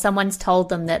school, or someone's told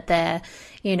them that they're,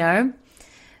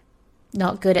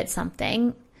 not good at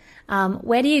something.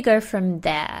 Where do you go from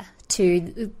there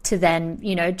to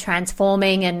then,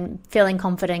 transforming and feeling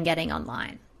confident getting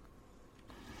online?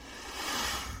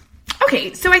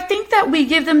 Okay, so I think that we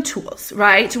give them tools,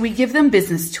 right? We give them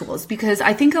business tools, because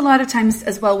I think a lot of times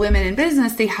as well, women in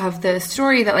business, they have the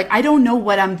story that I don't know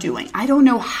what I'm doing. I don't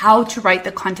know how to write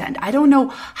the content. I don't know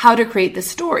how to create the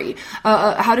story,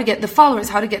 how to get the followers,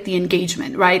 how to get the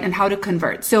engagement, right? And how to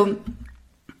convert. So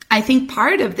I think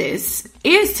part of this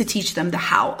is to teach them the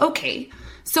how. Okay,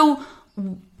 so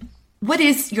what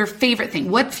is your favorite thing?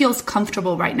 What feels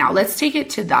comfortable right now? Let's take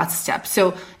it to that step.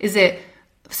 So is it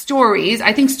stories?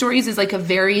 I think stories is a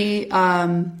very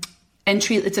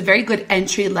it's a very good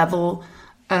entry level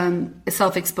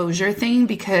self-exposure thing,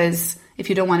 because if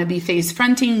you don't want to be face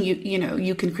fronting,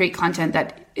 you can create content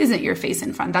that isn't your face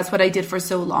in front. That's what I did for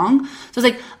so long. So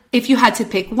it's if you had to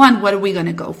pick one, what are we going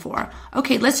to go for?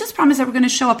 Okay, let's just promise that we're going to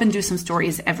show up and do some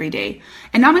stories every day.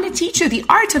 And I'm going to teach you the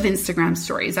art of Instagram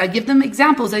stories. I give them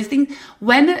examples. I think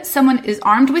when someone is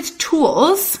armed with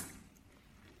tools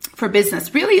for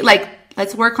business, really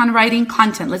let's work on writing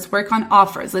content. Let's work on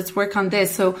offers. Let's work on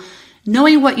this. So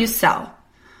knowing what you sell,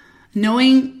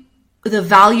 knowing the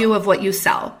value of what you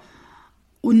sell,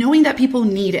 knowing that people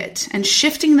need it, and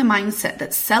shifting the mindset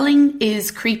that selling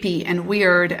is creepy and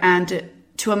weird, and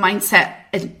to a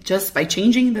mindset, just by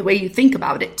changing the way you think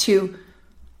about it, to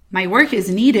my work is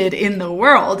needed in the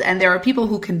world and there are people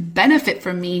who can benefit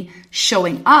from me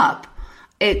showing up.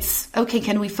 It's okay,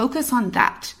 can we focus on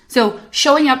that? So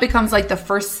showing up becomes the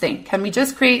first thing. Can we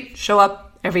just show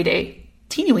up every day,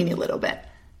 teeny weeny little bit?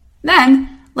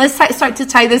 Then let's start to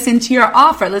tie this into your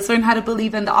offer. Let's learn how to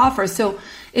believe in the offer. So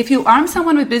if you arm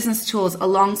someone with business tools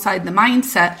alongside the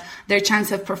mindset, their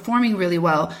chance of performing really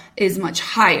well is much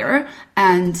higher.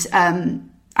 And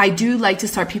I do like to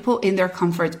start people in their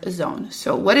comfort zone.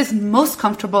 So what is most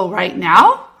comfortable right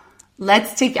now?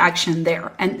 Let's take action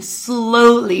there and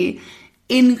slowly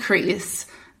increase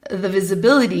the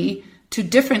visibility to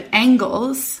different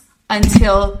angles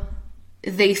until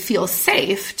they feel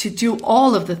safe to do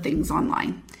all of the things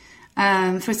online.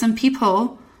 For some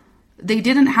people, they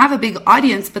didn't have a big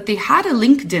audience, but they had a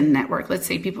LinkedIn network. Let's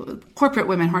say corporate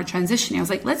women who are transitioning. I was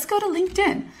let's go to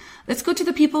LinkedIn. Let's go to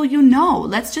the people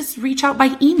Let's just reach out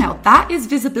by email. That is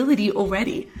visibility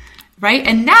already, right?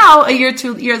 And now, a year,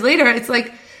 2 years later, it's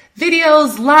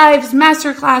videos, lives,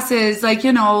 masterclasses,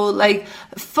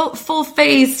 full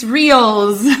face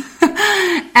reels.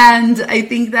 And I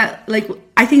think that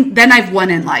then I've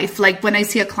won in life. When I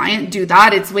see a client do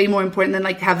that, it's way more important than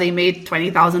have they made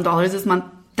 $20,000 this month?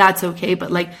 That's okay.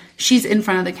 But she's in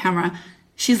front of the camera.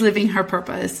 She's living her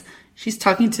purpose. She's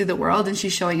talking to the world and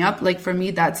she's showing up. For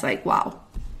me, that's wow,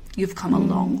 you've come a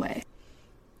long way.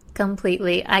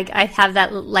 Completely. I have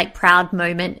that proud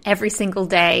moment every single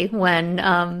day when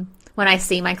I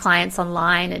see my clients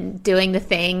online and doing the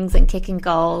things and kicking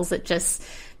goals. It just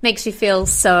makes you feel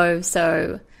so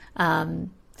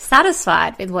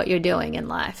satisfied with what you're doing in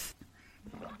life.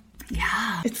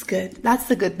 Yeah, it's good. That's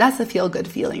a feel good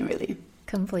feeling, really.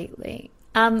 Completely.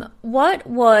 What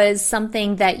was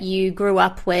something that you grew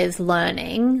up with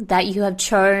learning that you have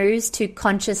chose to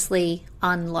consciously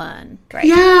unlearn? Great.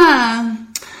 Yeah.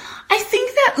 I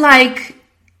think that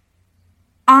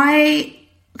I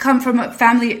come from a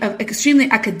family of extremely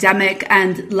academic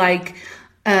and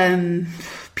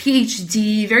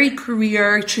PhD, very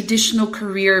traditional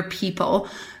career people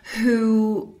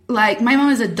who my mom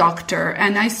is a doctor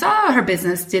and I saw her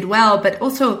business did well, but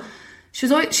also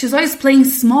she's always playing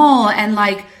small and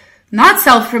not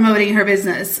self-promoting her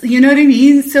business. You know what I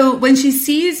mean? So when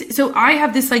I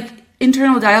have this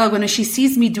internal dialogue when she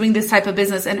sees me doing this type of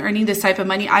business and earning this type of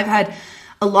money. I've had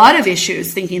a lot of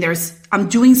issues thinking I'm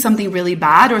doing something really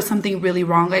bad or something really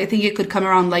wrong. I think it could come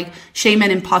around shame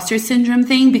and imposter syndrome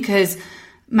thing, because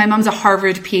my mom's a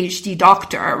Harvard PhD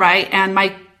doctor, right? And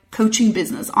my coaching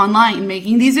business online,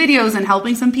 making these videos and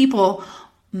helping some people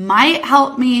might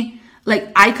help me.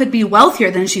 I could be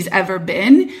wealthier than she's ever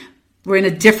been. We're in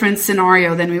a different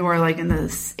scenario than we were in the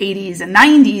 80s and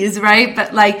 90s, right?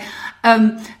 But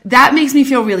that makes me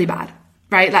feel really bad,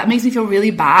 right? That makes me feel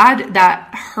really bad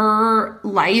that her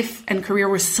life and career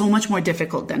were so much more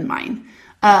difficult than mine.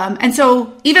 And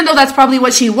so even though that's probably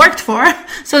what she worked for,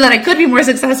 so that I could be more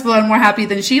successful and more happy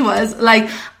than she was,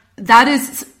 that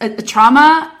is a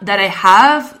trauma that I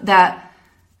have that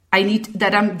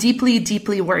that I'm deeply,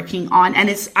 deeply working on.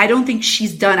 And I don't think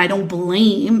she's done. I don't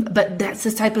blame, but that's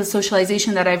the type of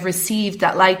socialization that I've received,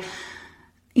 that like,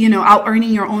 out earning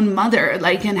your own mother,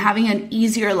 like, and having an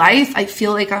easier life. I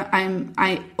feel like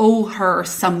I owe her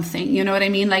something. You know what I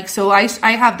mean? Like, so I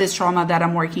have this trauma that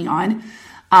I'm working on.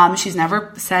 She's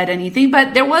never said anything,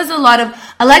 but there was a lot of,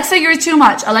 Alexa, you're too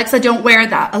much. Alexa, don't wear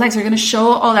that. Alexa, you're going to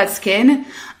show all that skin.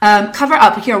 Cover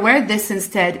up here, wear this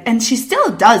instead. And she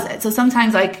still does it. So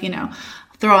sometimes like,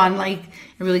 throw on like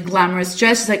a really glamorous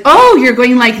dress. She's like, oh, you're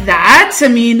going like that? I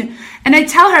mean, and I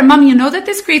tell her, Mom, you know that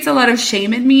this creates a lot of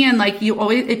shame in me. And like,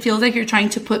 it feels like you're trying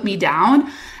to put me down.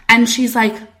 And she's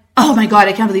like, oh my God,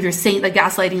 I can't believe you're saying like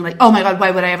gaslighting. Like, oh my God, why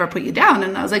would I ever put you down?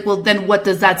 And I was like, well, then what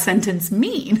does that sentence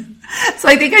mean? So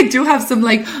I think I do have some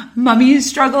like mummy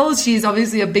struggles. She's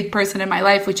obviously a big person in my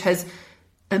life, which has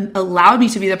allowed me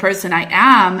to be the person I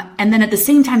am. And then at the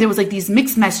same time, there was like these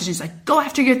mixed messages, like, go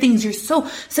after your things. You're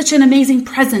such an amazing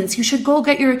presence. You should go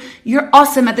get you're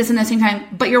awesome at this. And at the same time,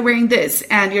 but you're wearing this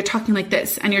and you're talking like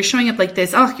this and you're showing up like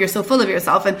this. Oh, you're so full of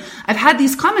yourself. And I've had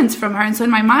these comments from her. And so in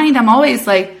my mind, I'm always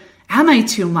like, am I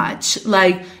too much?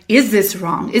 Like, is this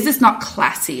wrong? Is this not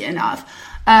classy enough?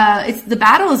 It's the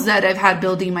battles that I've had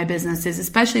building my businesses,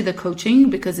 especially the coaching,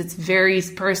 because it's very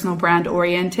personal brand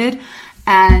oriented.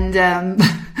 And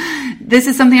this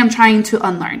is something I'm trying to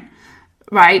unlearn,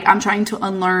 right? I'm trying to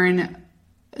unlearn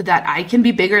that I can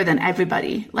be bigger than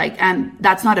everybody. Like, and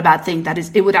that's not a bad thing.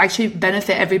 It would actually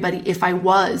benefit everybody if I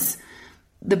was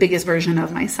the biggest version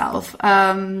of myself.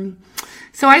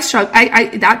 So I struggle.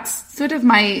 That's sort of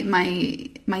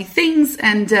my things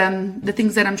and the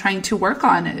things that I'm trying to work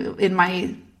on in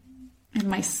my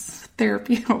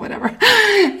therapy or whatever,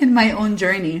 in my own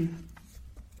journey.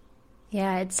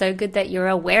 Yeah, it's so good that you're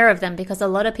aware of them, because a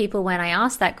lot of people, when I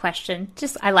ask that question,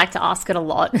 I like to ask it a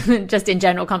lot, just in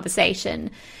general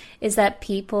conversation, is that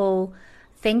people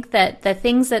think that the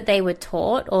things that they were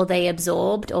taught or they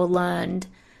absorbed or learned,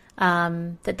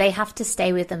 that they have to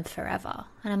stay with them forever.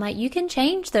 And I'm like, you can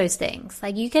change those things.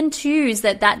 Like, you can choose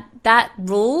that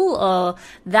rule or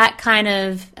that kind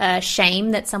of shame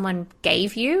that someone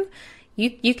gave you.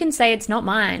 You can say it's not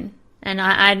mine, and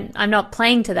I'm not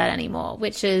playing to that anymore,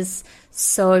 which is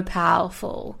so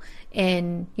powerful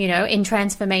in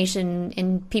transformation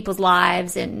in people's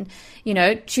lives, and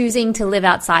choosing to live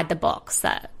outside the box.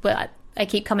 I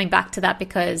keep coming back to that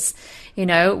because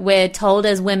we're told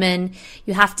as women,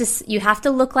 you have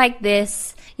to look like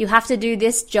this, you have to do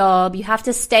this job, you have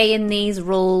to stay in these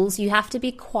rules, you have to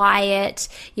be quiet,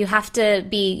 you have to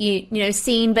be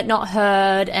seen but not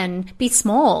heard, and be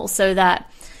small so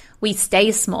that we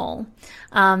stay small.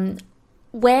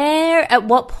 At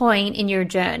what point in your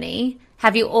journey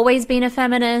have you always been a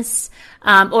feminist,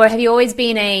 or have you always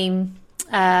been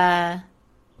a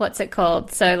what's it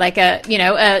called? So like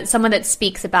someone that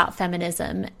speaks about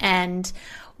feminism, and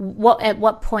at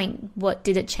what point, what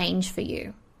did it change for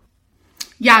you?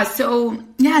 Yeah. So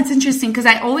it's interesting because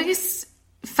I always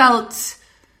felt,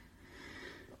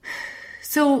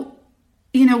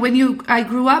 I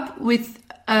grew up with,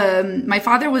 my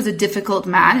father was a difficult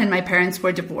man and my parents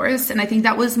were divorced. And I think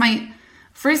that was my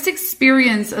first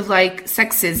experience of like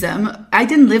sexism. I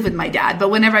didn't live with my dad,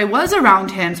 but whenever I was around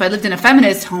him, so I lived in a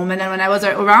feminist home, and then when I was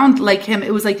around like him,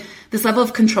 it was like this level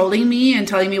of controlling me and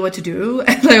telling me what to do.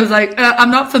 And I was like,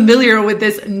 I'm not familiar with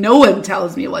this. No one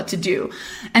tells me what to do.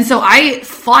 And so I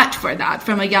fought for that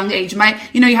from a young age. You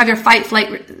have your fight,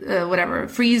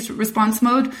 flight, freeze response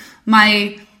mode.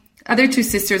 My other two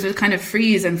sisters would kind of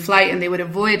freeze and flight, and they would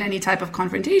avoid any type of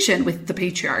confrontation with the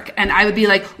patriarch. And I would be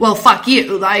like, well, fuck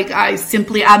you. Like, I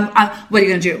simply, what are you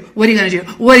going to do? What are you going to do?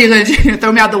 What are you going to do?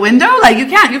 Throw me out the window? Like, you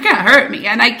can't hurt me.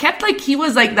 And I kept like, he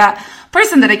was like that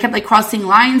person that I kept like crossing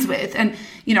lines with. And,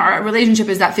 our relationship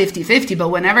is that 50-50, but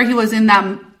whenever he was in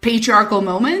that patriarchal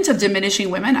moment of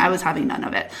diminishing women, I was having none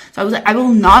of it. So I was like, I will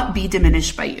not be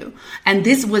diminished by you. And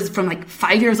this was from like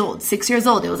 5 years old, 6 years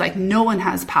old. It was like, no one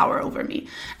has power over me.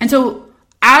 And so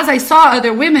as I saw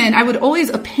other women, I would always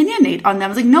opinionate on them.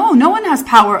 I was like, no one has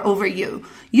power over you.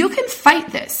 You can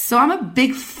fight this. So I'm a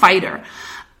big fighter.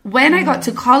 When I got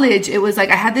to college, it was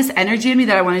like, I had this energy in me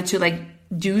that I wanted to like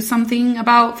do something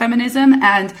about feminism.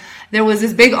 And there was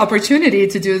this big opportunity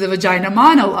to do the Vagina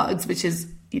Monologues, which is,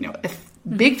 a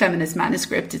big feminist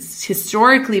manuscript. It's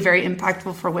historically very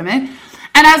impactful for women.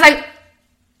 And I was like,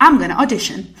 I'm going to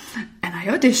audition. And I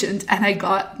auditioned and I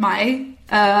got my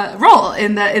role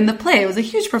in the play. It was a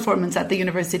huge performance at the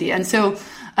university. And so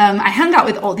I hung out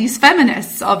with all these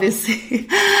feminists, obviously.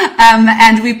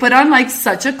 And we put on like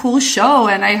such a cool show.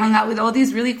 And I hung out with all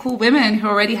these really cool women who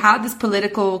already had this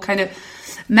political kind of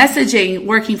messaging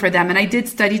working for them. And I did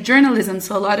study journalism.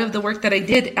 So a lot of the work that I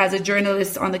did as a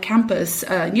journalist on the campus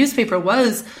newspaper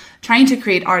was trying to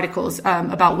create articles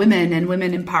about women and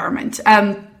women empowerment.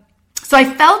 So I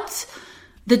felt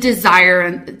the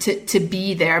desire to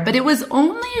be there, but it was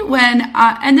only when,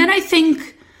 and then I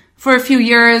think for a few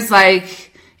years,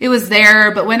 like it was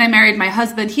there, but when I married my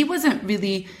husband, he wasn't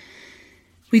really,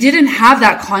 we didn't have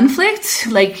that conflict,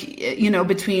 like, you know,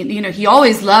 between, you know, he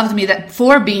always loved me that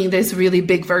for being this really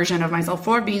big version of myself,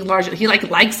 for being larger. He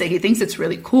likes it. He thinks it's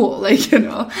really cool, like, you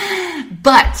know,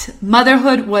 but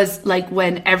motherhood was like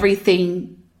when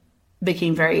everything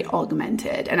became very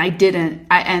augmented, and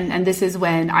and this is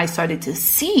when I started to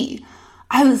see,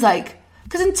 I was like,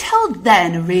 because until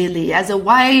then, really, as a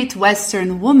white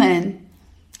Western woman,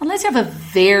 unless you have a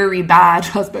very bad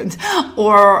husband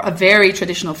or a very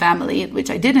traditional family,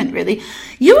 which I didn't really,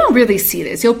 you won't really see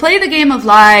this. You'll play the game of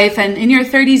life, and in your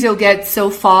 30s, you'll get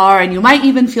so far, and you might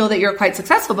even feel that you're quite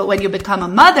successful. But when you become a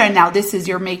mother, now this is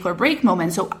your make or break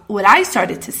moment. So what I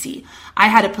started to see, I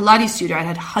had a Pilates studio. I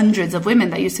had hundreds of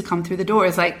women that used to come through the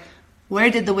doors. Like, where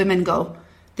did the women go?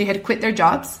 They had quit their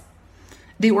jobs.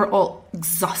 They were all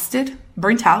exhausted,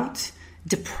 burnt out,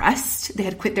 depressed. They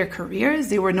had quit their careers.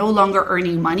 They were no longer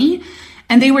earning money,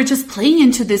 and they were just playing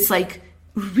into this like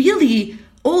really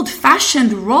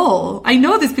old-fashioned role. I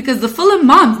know this because the Fulham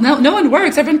moms, no one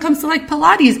works. Everyone comes to like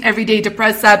Pilates every day,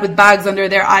 depressed, sad, with bags under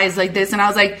their eyes like this. And I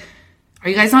was like, are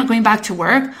you guys not going back to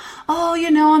work? Oh, you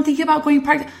know, I'm thinking about going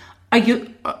back. Are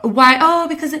you, why? Oh,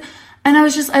 because and I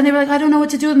was just, and they were like, I don't know what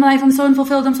to do with my life. I'm so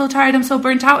unfulfilled. I'm so tired. I'm so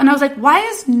burnt out. And I was like, why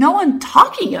is no one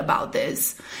talking about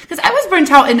this? Because I was burnt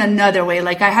out in another way.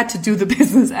 Like, I had to do the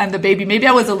business and the baby. Maybe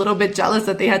I was a little bit jealous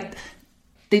that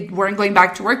they weren't going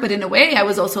back to work. But in a way, I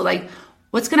was also like,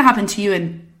 what's going to happen to you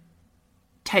in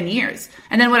 10 years?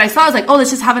 And then what I saw was like, oh, let's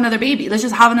just have another baby. Let's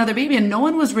just have another baby. And no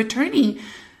one was returning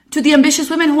to the ambitious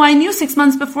women who I knew 6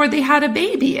 months before they had a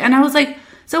baby. And I was like,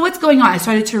 so what's going on? I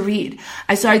started to read.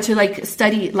 I started to like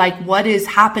study like what is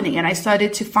happening. And I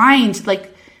started to find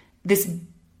like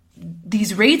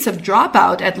these rates of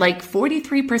dropout at like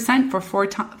 43% for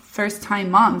first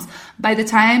time moms. By the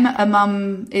time a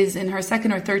mom is in her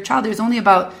second or third child, there's only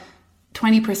about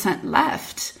 20%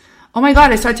 left. Oh my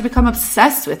God, I started to become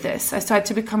obsessed with this. I started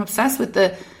to become obsessed with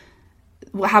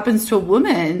what happens to a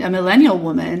woman, a millennial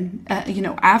woman,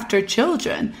 after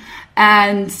children.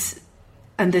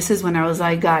 And this is when I was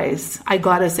like, guys, I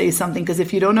gotta say something, because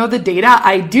if you don't know the data,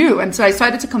 I do. And so I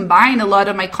started to combine a lot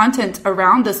of my content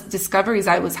around the discoveries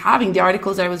I was having, the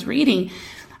articles I was reading,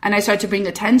 and I started to bring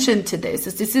attention to this.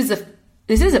 This is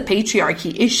a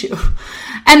patriarchy issue.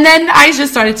 And then I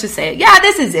just started to say, yeah,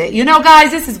 this is it. You know,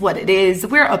 guys, this is what it is.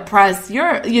 We're oppressed.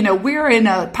 We're in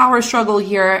a power struggle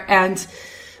here. And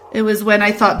it was when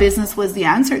I thought business was the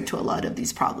answer to a lot of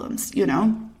these problems, you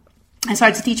know. I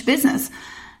started to teach business.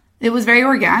 It was very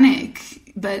organic,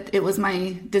 but it was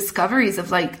my discoveries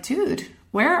of like, dude,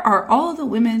 where are all the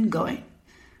women going?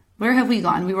 Where have we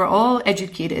gone? We were all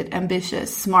educated,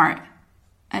 ambitious, smart.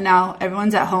 And now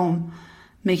everyone's at home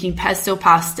making pesto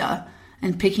pasta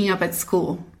and picking up at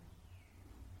school.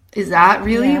 Is that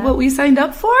really what we signed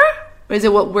up for? Or is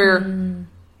it what we're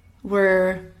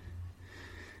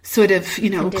sort of,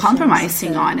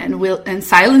 compromising on and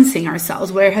silencing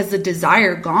ourselves? Where has the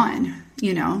desire gone,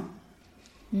 you know?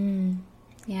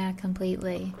 Yeah,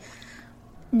 completely.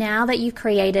 Now that you've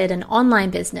created an online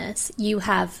business, you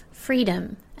have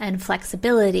freedom and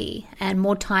flexibility and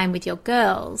more time with your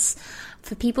girls.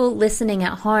 For people listening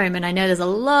at home, and I know there's a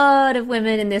lot of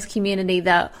women in this community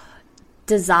that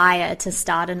desire to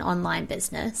start an online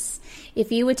business, if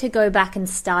you were to go back and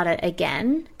start it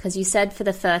again, because you said for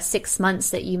the first 6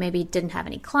 months that you maybe didn't have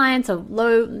any clients or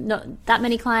not that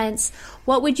many clients,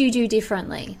 what would you do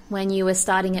differently when you were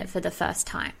starting it for the first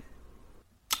time?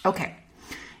 Okay,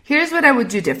 here's what I would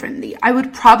do differently. I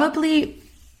would probably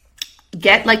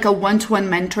get like a one-to-one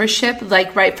mentorship,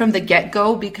 like right from the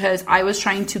get-go, because I was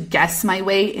trying to guess my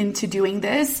way into doing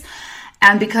this.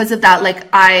 And because of that, like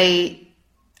I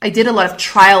did a lot of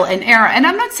trial and error. And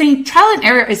I'm not saying trial and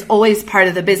error is always part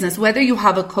of the business, whether you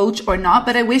have a coach or not.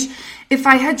 But I wish if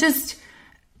I had just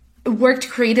worked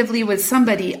creatively with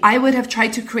somebody, I would have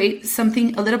tried to create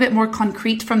something a little bit more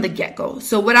concrete from the get-go.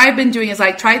 So what I've been doing is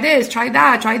like, try this, try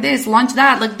that, try this, launch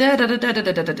that, like da da da da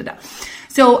da da da da.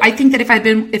 So I think that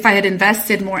if I had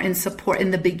invested more in support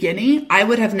in the beginning, I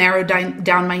would have narrowed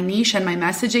down my niche and my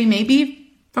messaging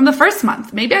maybe from the first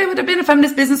month. Maybe I would have been a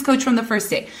feminist business coach from the first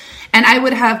day. And I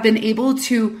would have been able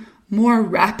to more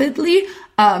rapidly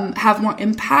have more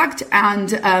impact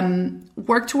and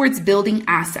work towards building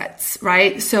assets,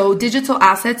 right? So digital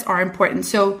assets are important.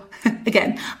 So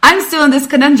again, I'm still in this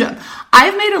conundrum.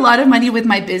 I've made a lot of money with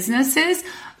my businesses,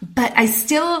 but I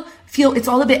still feel it's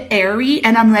all a bit airy,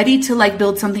 and I'm ready to like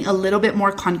build something a little bit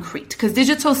more concrete, because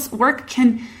digital work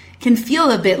can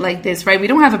feel a bit like this, right? We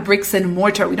don't have a bricks and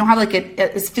mortar. We don't have like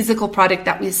a physical product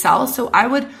that we sell. So I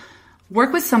would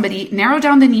work with somebody, narrow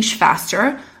down the niche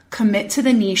faster, commit to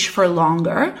the niche for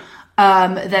longer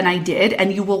than I did.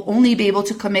 And you will only be able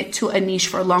to commit to a niche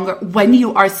for longer when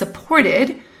you are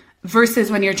supported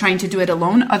versus when you're trying to do it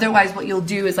alone. Otherwise, what you'll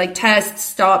do is like test,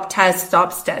 stop, test,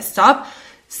 stop, test, stop.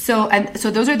 So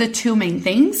those are the two main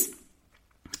things.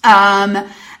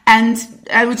 And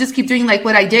I would just keep doing like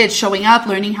what I did, showing up,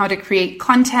 learning how to create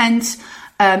content,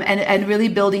 and really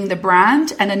building the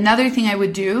brand. And another thing I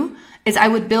would do is I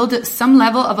would build some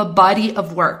level of a body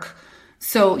of work.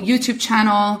 So YouTube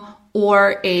channel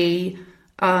or a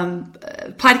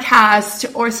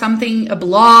podcast or something, a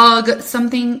blog,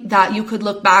 something that you could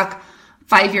look back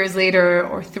 5 years later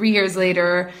or 3 years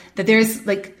later, that there's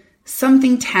like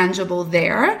something tangible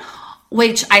there,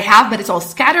 which I have, but it's all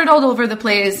scattered all over the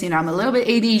place. You know, I'm a little bit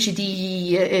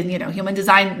ADHD in, you know, human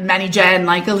design, Manny-Gen,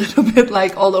 like a little bit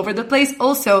like all over the place.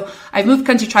 Also, I've moved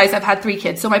country twice. I've had 3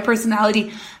 kids. So my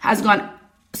personality has gone,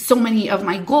 so many of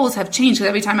my goals have changed, because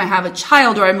every time I have a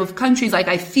child or I move countries, like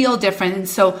I feel different. And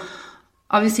so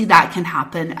obviously that can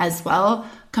happen as well.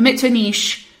 Commit to a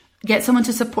niche, get someone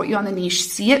to support you on the niche,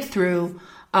 see it through,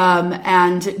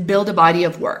 and build a body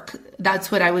of work.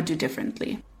 That's what I would do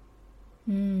differently.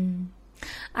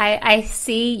 I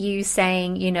see you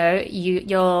saying, you know,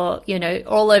 you're, you know,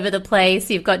 all over the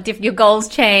place. You've got your goals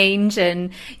change,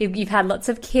 and you've had lots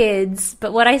of kids.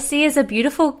 But what I see is a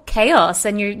beautiful chaos,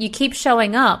 and you keep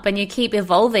showing up and you keep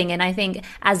evolving. And I think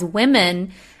as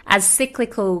women, as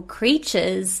cyclical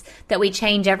creatures, that we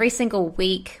change every single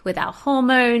week with our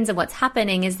hormones and what's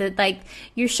happening, is that like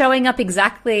you're showing up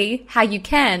exactly how you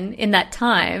can in that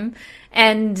time,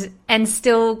 and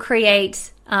still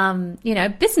create you know,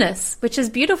 business, which is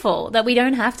beautiful, that we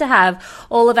don't have to have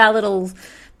all of our little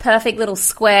perfect little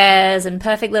squares and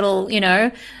perfect little, you know,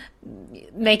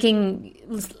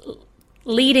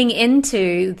 leading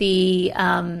into the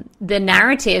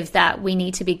narrative that we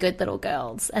need to be good little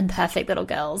girls and perfect little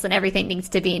girls, and everything needs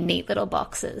to be in neat little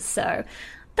boxes. So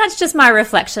that's just my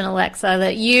reflection, Alexa,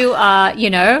 that you are, you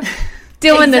know,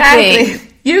 doing the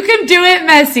thing. You can do it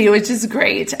messy, which is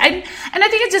great. And I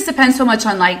think it just depends so much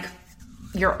on like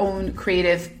your own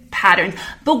creative pattern.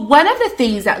 But one of the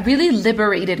things that really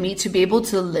liberated me to be able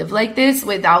to live like this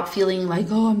without feeling like,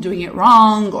 oh, I'm doing it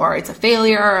wrong, or it's a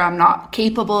failure, or I'm not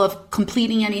capable of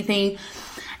completing anything,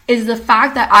 is the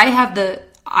fact that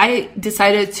I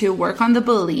decided to work on the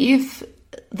belief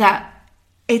that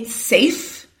it's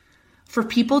safe for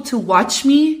people to watch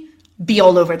me be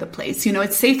all over the place. You know,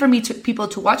 it's safe for people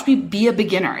to watch me be a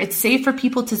beginner. It's safe for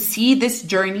people to see this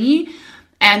journey.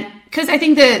 And because I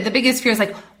think the biggest fear is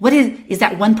like, what is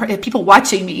that one people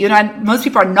watching me? You know, and most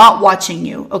people are not watching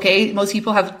you. Okay. Most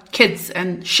people have kids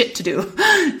and shit to do.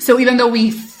 So even though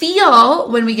we feel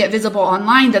when we get visible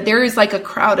online that there is like a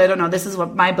crowd, I don't know, this is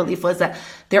what my belief was, that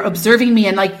they're observing me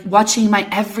and like watching my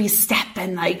every step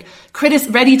and like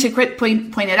ready to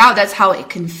point it out. That's how it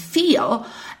can feel.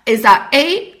 Is that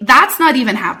that's not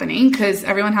even happening, because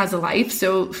everyone has a life.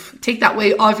 So take that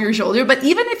weight off your shoulder. But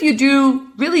even if you do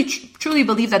really truly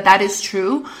believe that is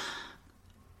true,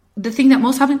 the thing that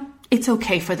most happen, it's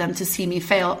okay for them to see me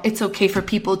fail. It's okay for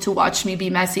people to watch me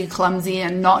be messy, clumsy,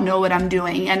 and not know what I'm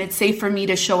doing. And it's safe for me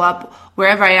to show up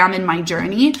wherever I am in my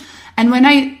journey. And when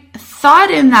I thought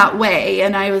in that way,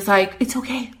 and I was like, it's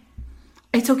okay.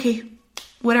 It's okay.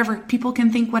 Whatever, people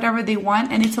can think whatever they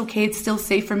want, and it's okay. It's still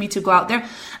safe for me to go out there.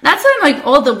 That's when like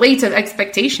all the weight of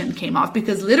expectation came off,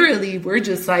 because literally we're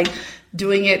just like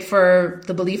doing it for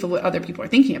the belief of what other people are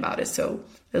thinking about it. So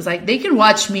it was like, they can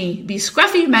watch me be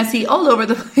scruffy, messy, all over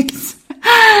the place,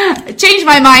 change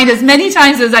my mind as many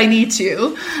times as I need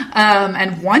to,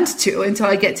 and want to, until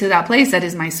I get to that place that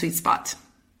is my sweet spot.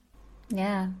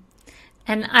 Yeah.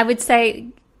 And I would say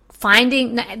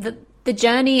finding the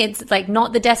journey, it's like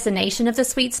not the destination of the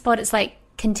sweet spot. It's like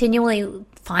continually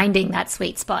finding that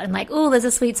sweet spot, and like, oh, there's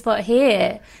a sweet spot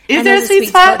here. Is there a sweet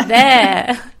spot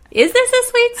there? Is this a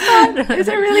sweet spot? Is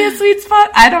there really a sweet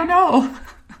spot? I don't know.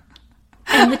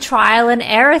 And the trial and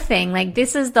error thing, like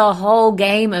this is the whole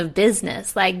game of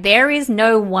business. Like there is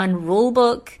no one rule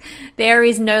book. There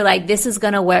is no like, this is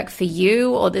going to work for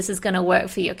you, or this is going to work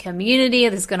for your community,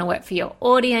 or this is going to work for your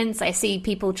audience. I see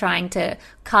people trying to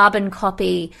carbon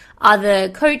copy other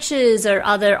coaches or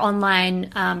other online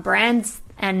brands,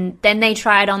 and then they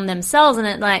try it on themselves, and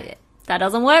it like, that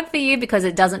doesn't work for you because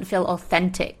it doesn't feel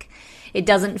authentic. It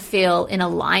doesn't feel in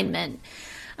alignment.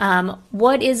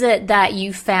 What is it that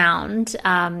you found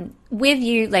with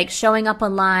you, like showing up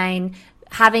online,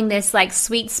 having this like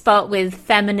sweet spot with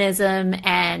feminism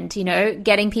and, you know,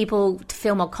 getting people to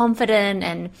feel more confident?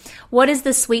 And what is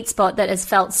the sweet spot that has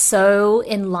felt so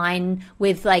in line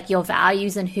with like your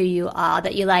values and who you are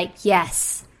that you're like,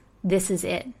 yes, this is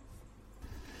it?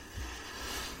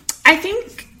 I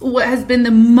think what has been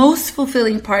the most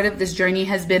fulfilling part of this journey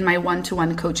has been my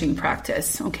one-to-one coaching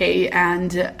practice. Okay.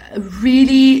 And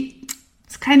really,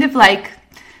 it's kind of like,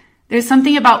 there's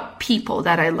something about people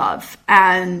that I love,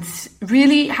 and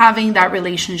really having that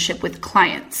relationship with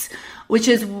clients, which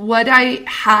is what I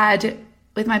had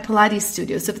with my Pilates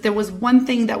studio. So if there was one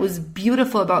thing that was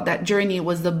beautiful about that journey, it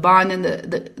was the bond and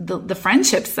the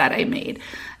friendships that I made.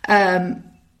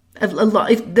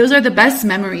 Those are the best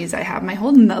memories I have. My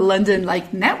whole London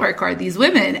like network are these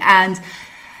women, and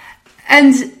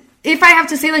if I have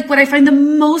to say, like, what I find the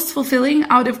most fulfilling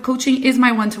out of coaching is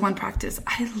my one-to-one practice.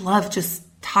 I love just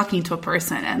talking to a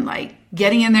person and like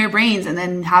getting in their brains and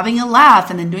then having a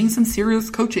laugh and then doing some serious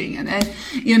coaching and then,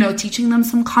 you know, teaching them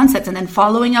some concepts and then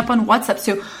following up on WhatsApp.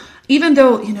 So even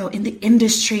though, you know, in the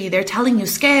industry, they're telling you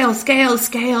scale,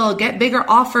 get bigger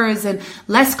offers and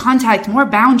less contact, more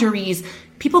boundaries,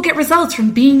 people get results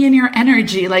from being in your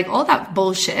energy, like all that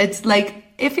bullshit. It's like,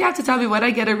 if you have to tell me what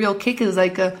I get a real kick is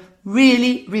like a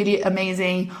really, really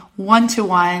amazing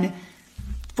one-to-one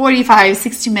 45,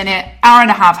 60 minute, hour and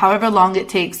a half, however long it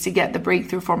takes to get the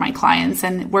breakthrough for my clients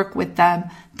and work with them.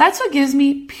 That's what gives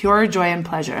me pure joy and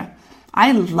pleasure.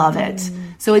 I love it.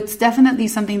 So it's definitely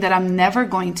something that I'm never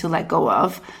going to let go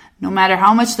of, no matter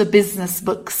how much the business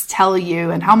books tell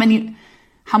you and how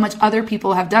much other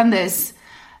people have done this.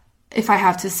 If I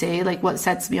have to say, like, what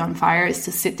sets me on fire is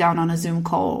to sit down on a Zoom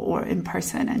call or in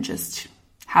person and just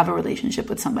have a relationship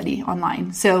with somebody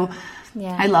online. So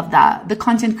yeah, I love that. The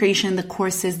content creation, the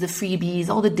courses, the freebies,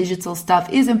 all the digital stuff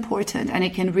is important and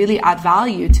it can really add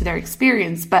value to their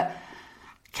experience. But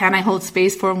can I hold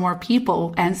space for more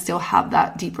people and still have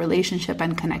that deep relationship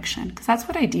and connection? Because that's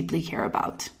what I deeply care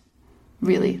about.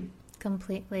 Really.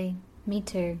 Completely. Me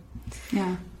too.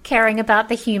 Yeah. Caring about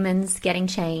the humans getting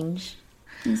change.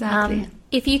 Exactly.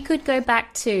 If you could go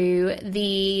back to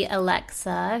the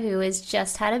Alexa who has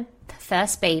just had a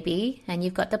first baby and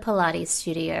you've got the Pilates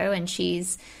studio and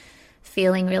she's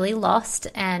feeling really lost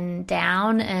and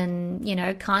down and, you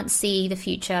know, can't see the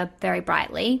future very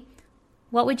brightly,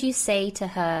 what would you say to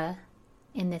her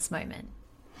in this moment?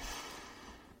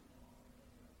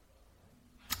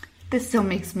 This still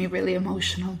makes me really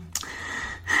emotional.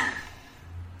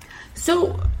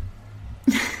 So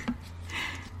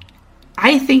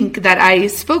I think that I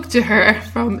spoke to her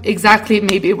from exactly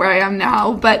maybe where I am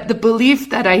now, but the belief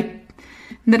that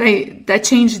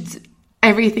changed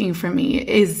everything for me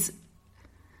is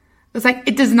like,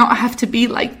 it does not have to be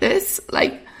like this.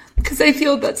 Like, because I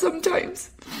feel that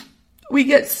sometimes we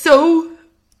get so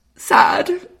sad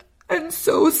and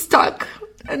so stuck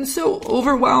and so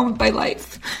overwhelmed by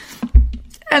life.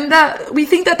 And that we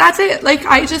think that that's it. Like,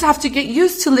 I just have to get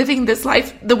used to living this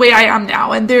life the way I am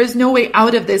now. And there's no way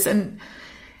out of this. And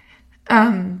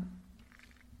I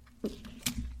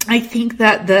think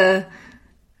that the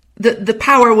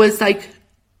power was like,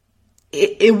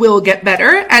 it will get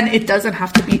better, and it doesn't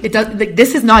have to be, it does, like,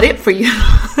 this is not it for you.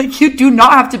 Like, you do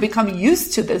not have to become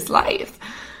used to this life.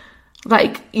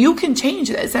 Like, you can change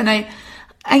this. And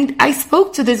I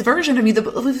spoke to this version of me that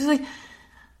was like,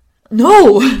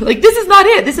 no, like, this is not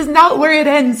it. This is not where it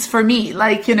ends for me.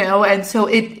 Like, you know, and so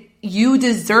you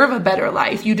deserve a better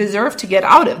life. You deserve to get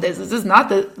out of this. This is not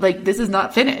this is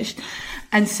not finished.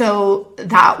 And so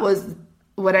that was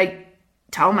what I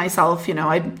tell myself, you know,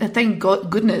 I thank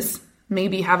goodness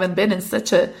maybe haven't been in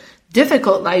such a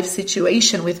difficult life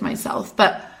situation with myself,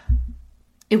 but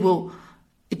it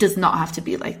does not have to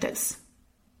be like this,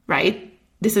 right?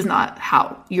 This is not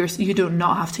how you do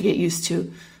not have to get used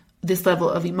to this level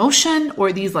of emotion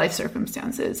or these life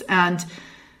circumstances. And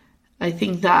I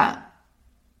think that's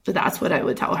what I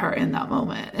would tell her in that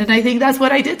moment. And I think that's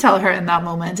what I did tell her in that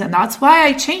moment. And that's why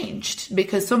I changed,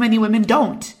 because so many women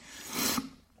don't.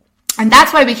 And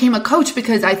that's why I became a coach,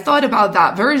 because I thought about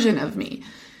that version of me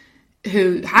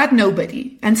who had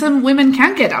nobody. And some women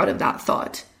can't get out of that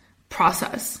thought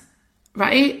process,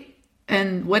 right?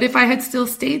 And what if I had still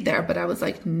stayed there? But I was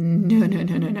like,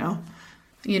 no.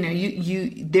 You know,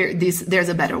 there's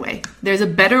a better way. There's a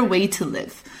better way to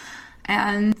live.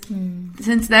 And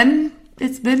since then,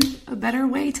 it's been a better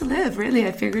way to live, really.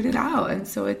 I figured it out. And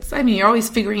so you're always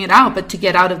figuring it out, but to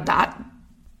get out of that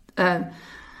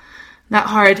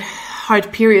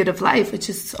hard period of life, which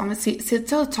is honestly, it's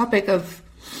still a topic of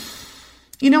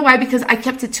You know why? Because I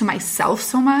kept it to myself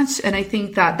so much. And I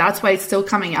think that that's why it's still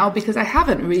coming out, because I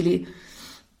haven't really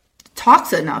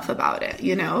talked enough about it,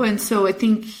 you know? And so I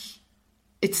think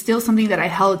it's still something that I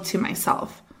held to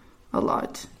myself a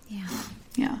lot.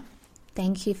 Yeah.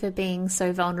 Thank you for being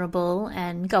so vulnerable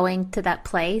and going to that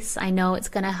place. I know it's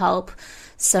going to help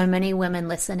so many women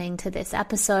listening to this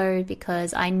episode,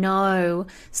 because I know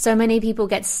so many people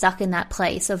get stuck in that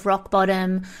place of rock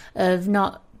bottom, of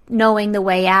not knowing the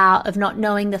way out, of not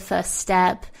knowing the first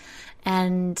step.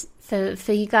 And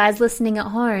for you guys listening at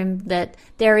home, that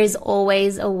there is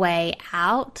always a way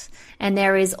out, and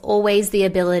there is always the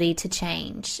ability to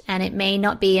change. And it may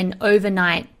not be an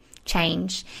overnight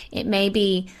change. It may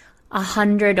be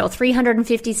 100 or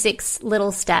 356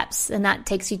 little steps, and that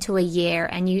takes you to a year,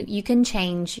 and you can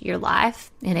change your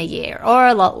life in a year or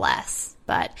a lot less,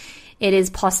 but it is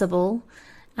possible.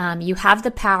 You have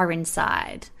the power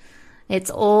inside. It's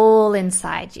all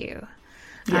inside you.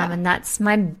 And that's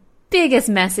my biggest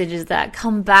message, is that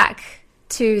come back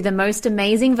to the most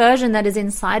amazing version that is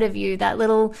inside of you, that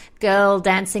little girl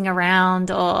dancing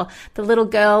around, or the little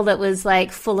girl that was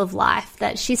like full of life,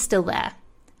 that she's still there.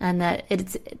 And that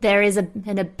there is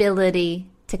an ability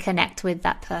to connect with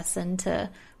that person,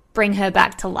 to bring her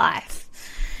back to life,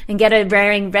 and get her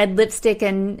wearing red lipstick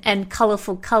and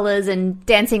colorful colors and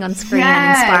dancing on screen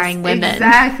and inspiring women.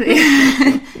 Exactly.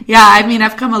 Yeah, I mean,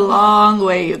 I've come a long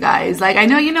way, you guys. Like, I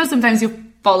know, you know, sometimes you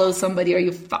follow somebody or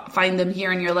you find them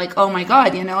here and you're like, oh my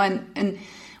God, you know, and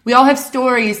we all have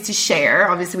stories to share.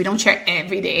 Obviously, we don't share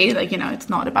every day. Like, you know, it's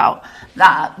not about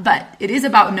that. But it is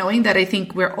about knowing that I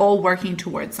think we're all working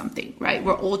towards something, right?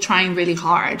 We're all trying really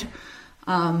hard.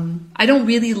 I don't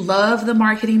really love the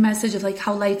marketing message of like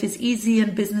how life is easy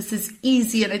and business is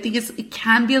easy. And I think it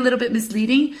can be a little bit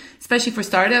misleading, especially for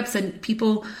startups and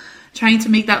people trying to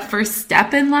make that first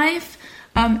step in life.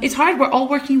 It's hard. We're all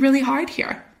working really hard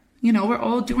here. You know, we're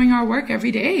all doing our work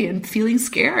every day and feeling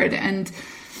scared and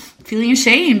feeling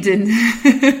ashamed and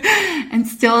and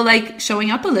still like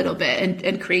showing up a little bit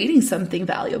and creating something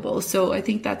valuable. So I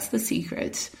think that's the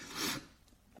secret.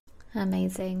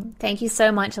 Amazing. Thank you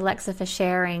so much, Alexa, for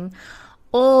sharing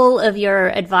all of your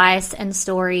advice and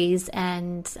stories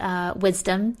and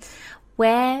wisdom.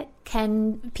 Where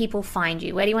can people find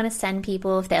you? Where do you want to send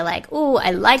people if they're like, oh,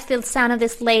 I like the sound of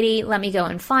this lady, let me go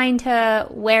and find her?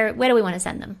 Where do we want to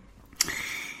send them?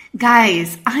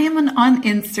 Guys, I am on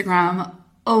Instagram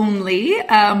only,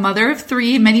 mother of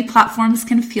three. Many platforms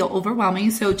can feel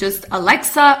overwhelming. So just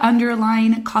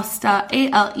Alexa_Costa,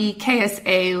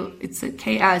 ALEKSA. It's a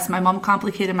KS. My mom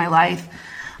complicated my life.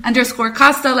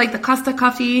 _Costa, like the Costa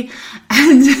coffee.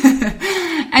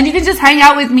 And you can just hang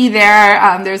out with me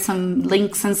there. There's some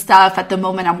links and stuff. At the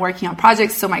moment, I'm working on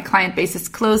projects, so my client base is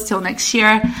closed till next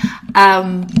year.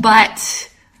 But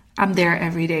I'm there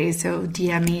every day, so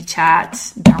DM me, chat,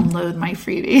 download my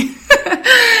freebie.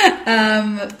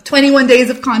 21 days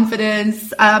of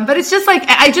confidence. But it's just like,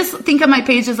 I just think of my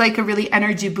page as like a really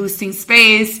energy boosting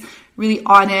space, really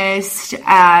honest,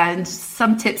 and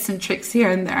some tips and tricks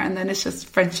here and there. And then it's just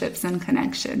friendships and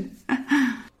connection.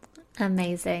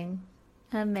 Amazing.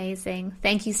 Amazing.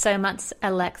 Thank you so much,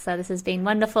 Alexa. This has been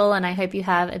wonderful, and I hope you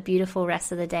have a beautiful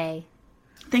rest of the day.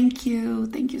 Thank you.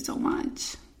 Thank you so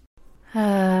much.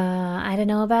 I don't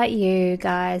know about you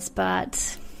guys,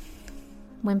 but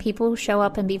when people show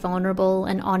up and be vulnerable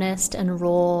and honest and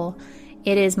raw,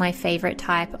 it is my favorite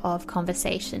type of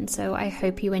conversation. So I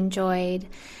hope you enjoyed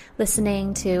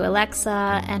listening to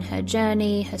Alexa and her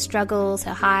journey, her struggles,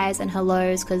 her highs and her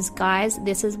lows, because guys,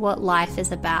 this is what life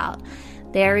is about.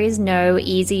 There is no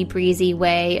easy breezy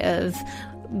way of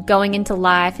going into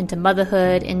life, into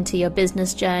motherhood, into your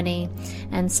business journey.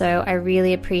 And so I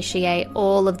really appreciate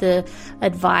all of the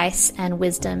advice and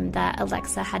wisdom that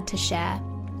Alexa had to share.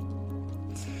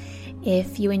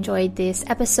 If you enjoyed this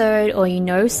episode, or you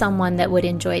know someone that would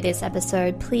enjoy this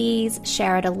episode, please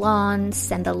share it along,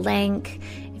 send a link.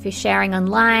 If you're sharing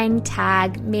online,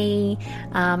 tag me.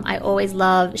 I always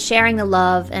love sharing the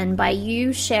love, and by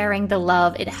you sharing the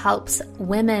love, it helps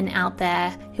women out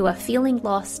there who are feeling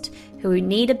lost, who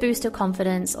need a boost of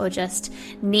confidence, or just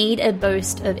need a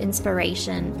boost of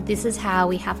inspiration. This is how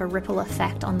we have a ripple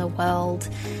effect on the world,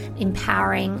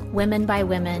 empowering women by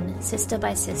women, sister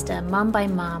by sister, mum by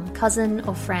mum, cousin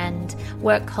or friend,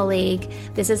 work colleague.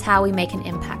 This is how we make an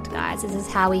impact, guys. This is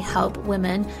how we help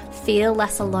women feel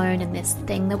less alone in this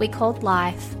thing that we call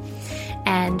life,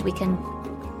 and we can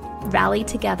rally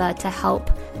together to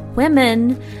help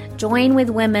women join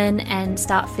with women and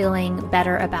start feeling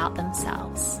better about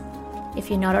themselves. If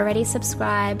you're not already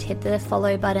subscribed, hit the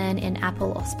follow button in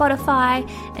Apple or Spotify.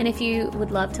 And if you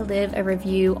would love to leave a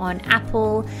review on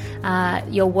Apple,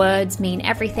 your words mean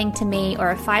everything to me,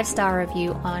 or a 5-star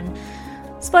review on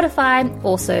Spotify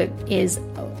also is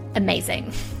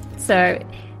amazing. So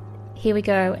here we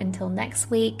go. Until next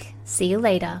week, see you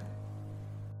later.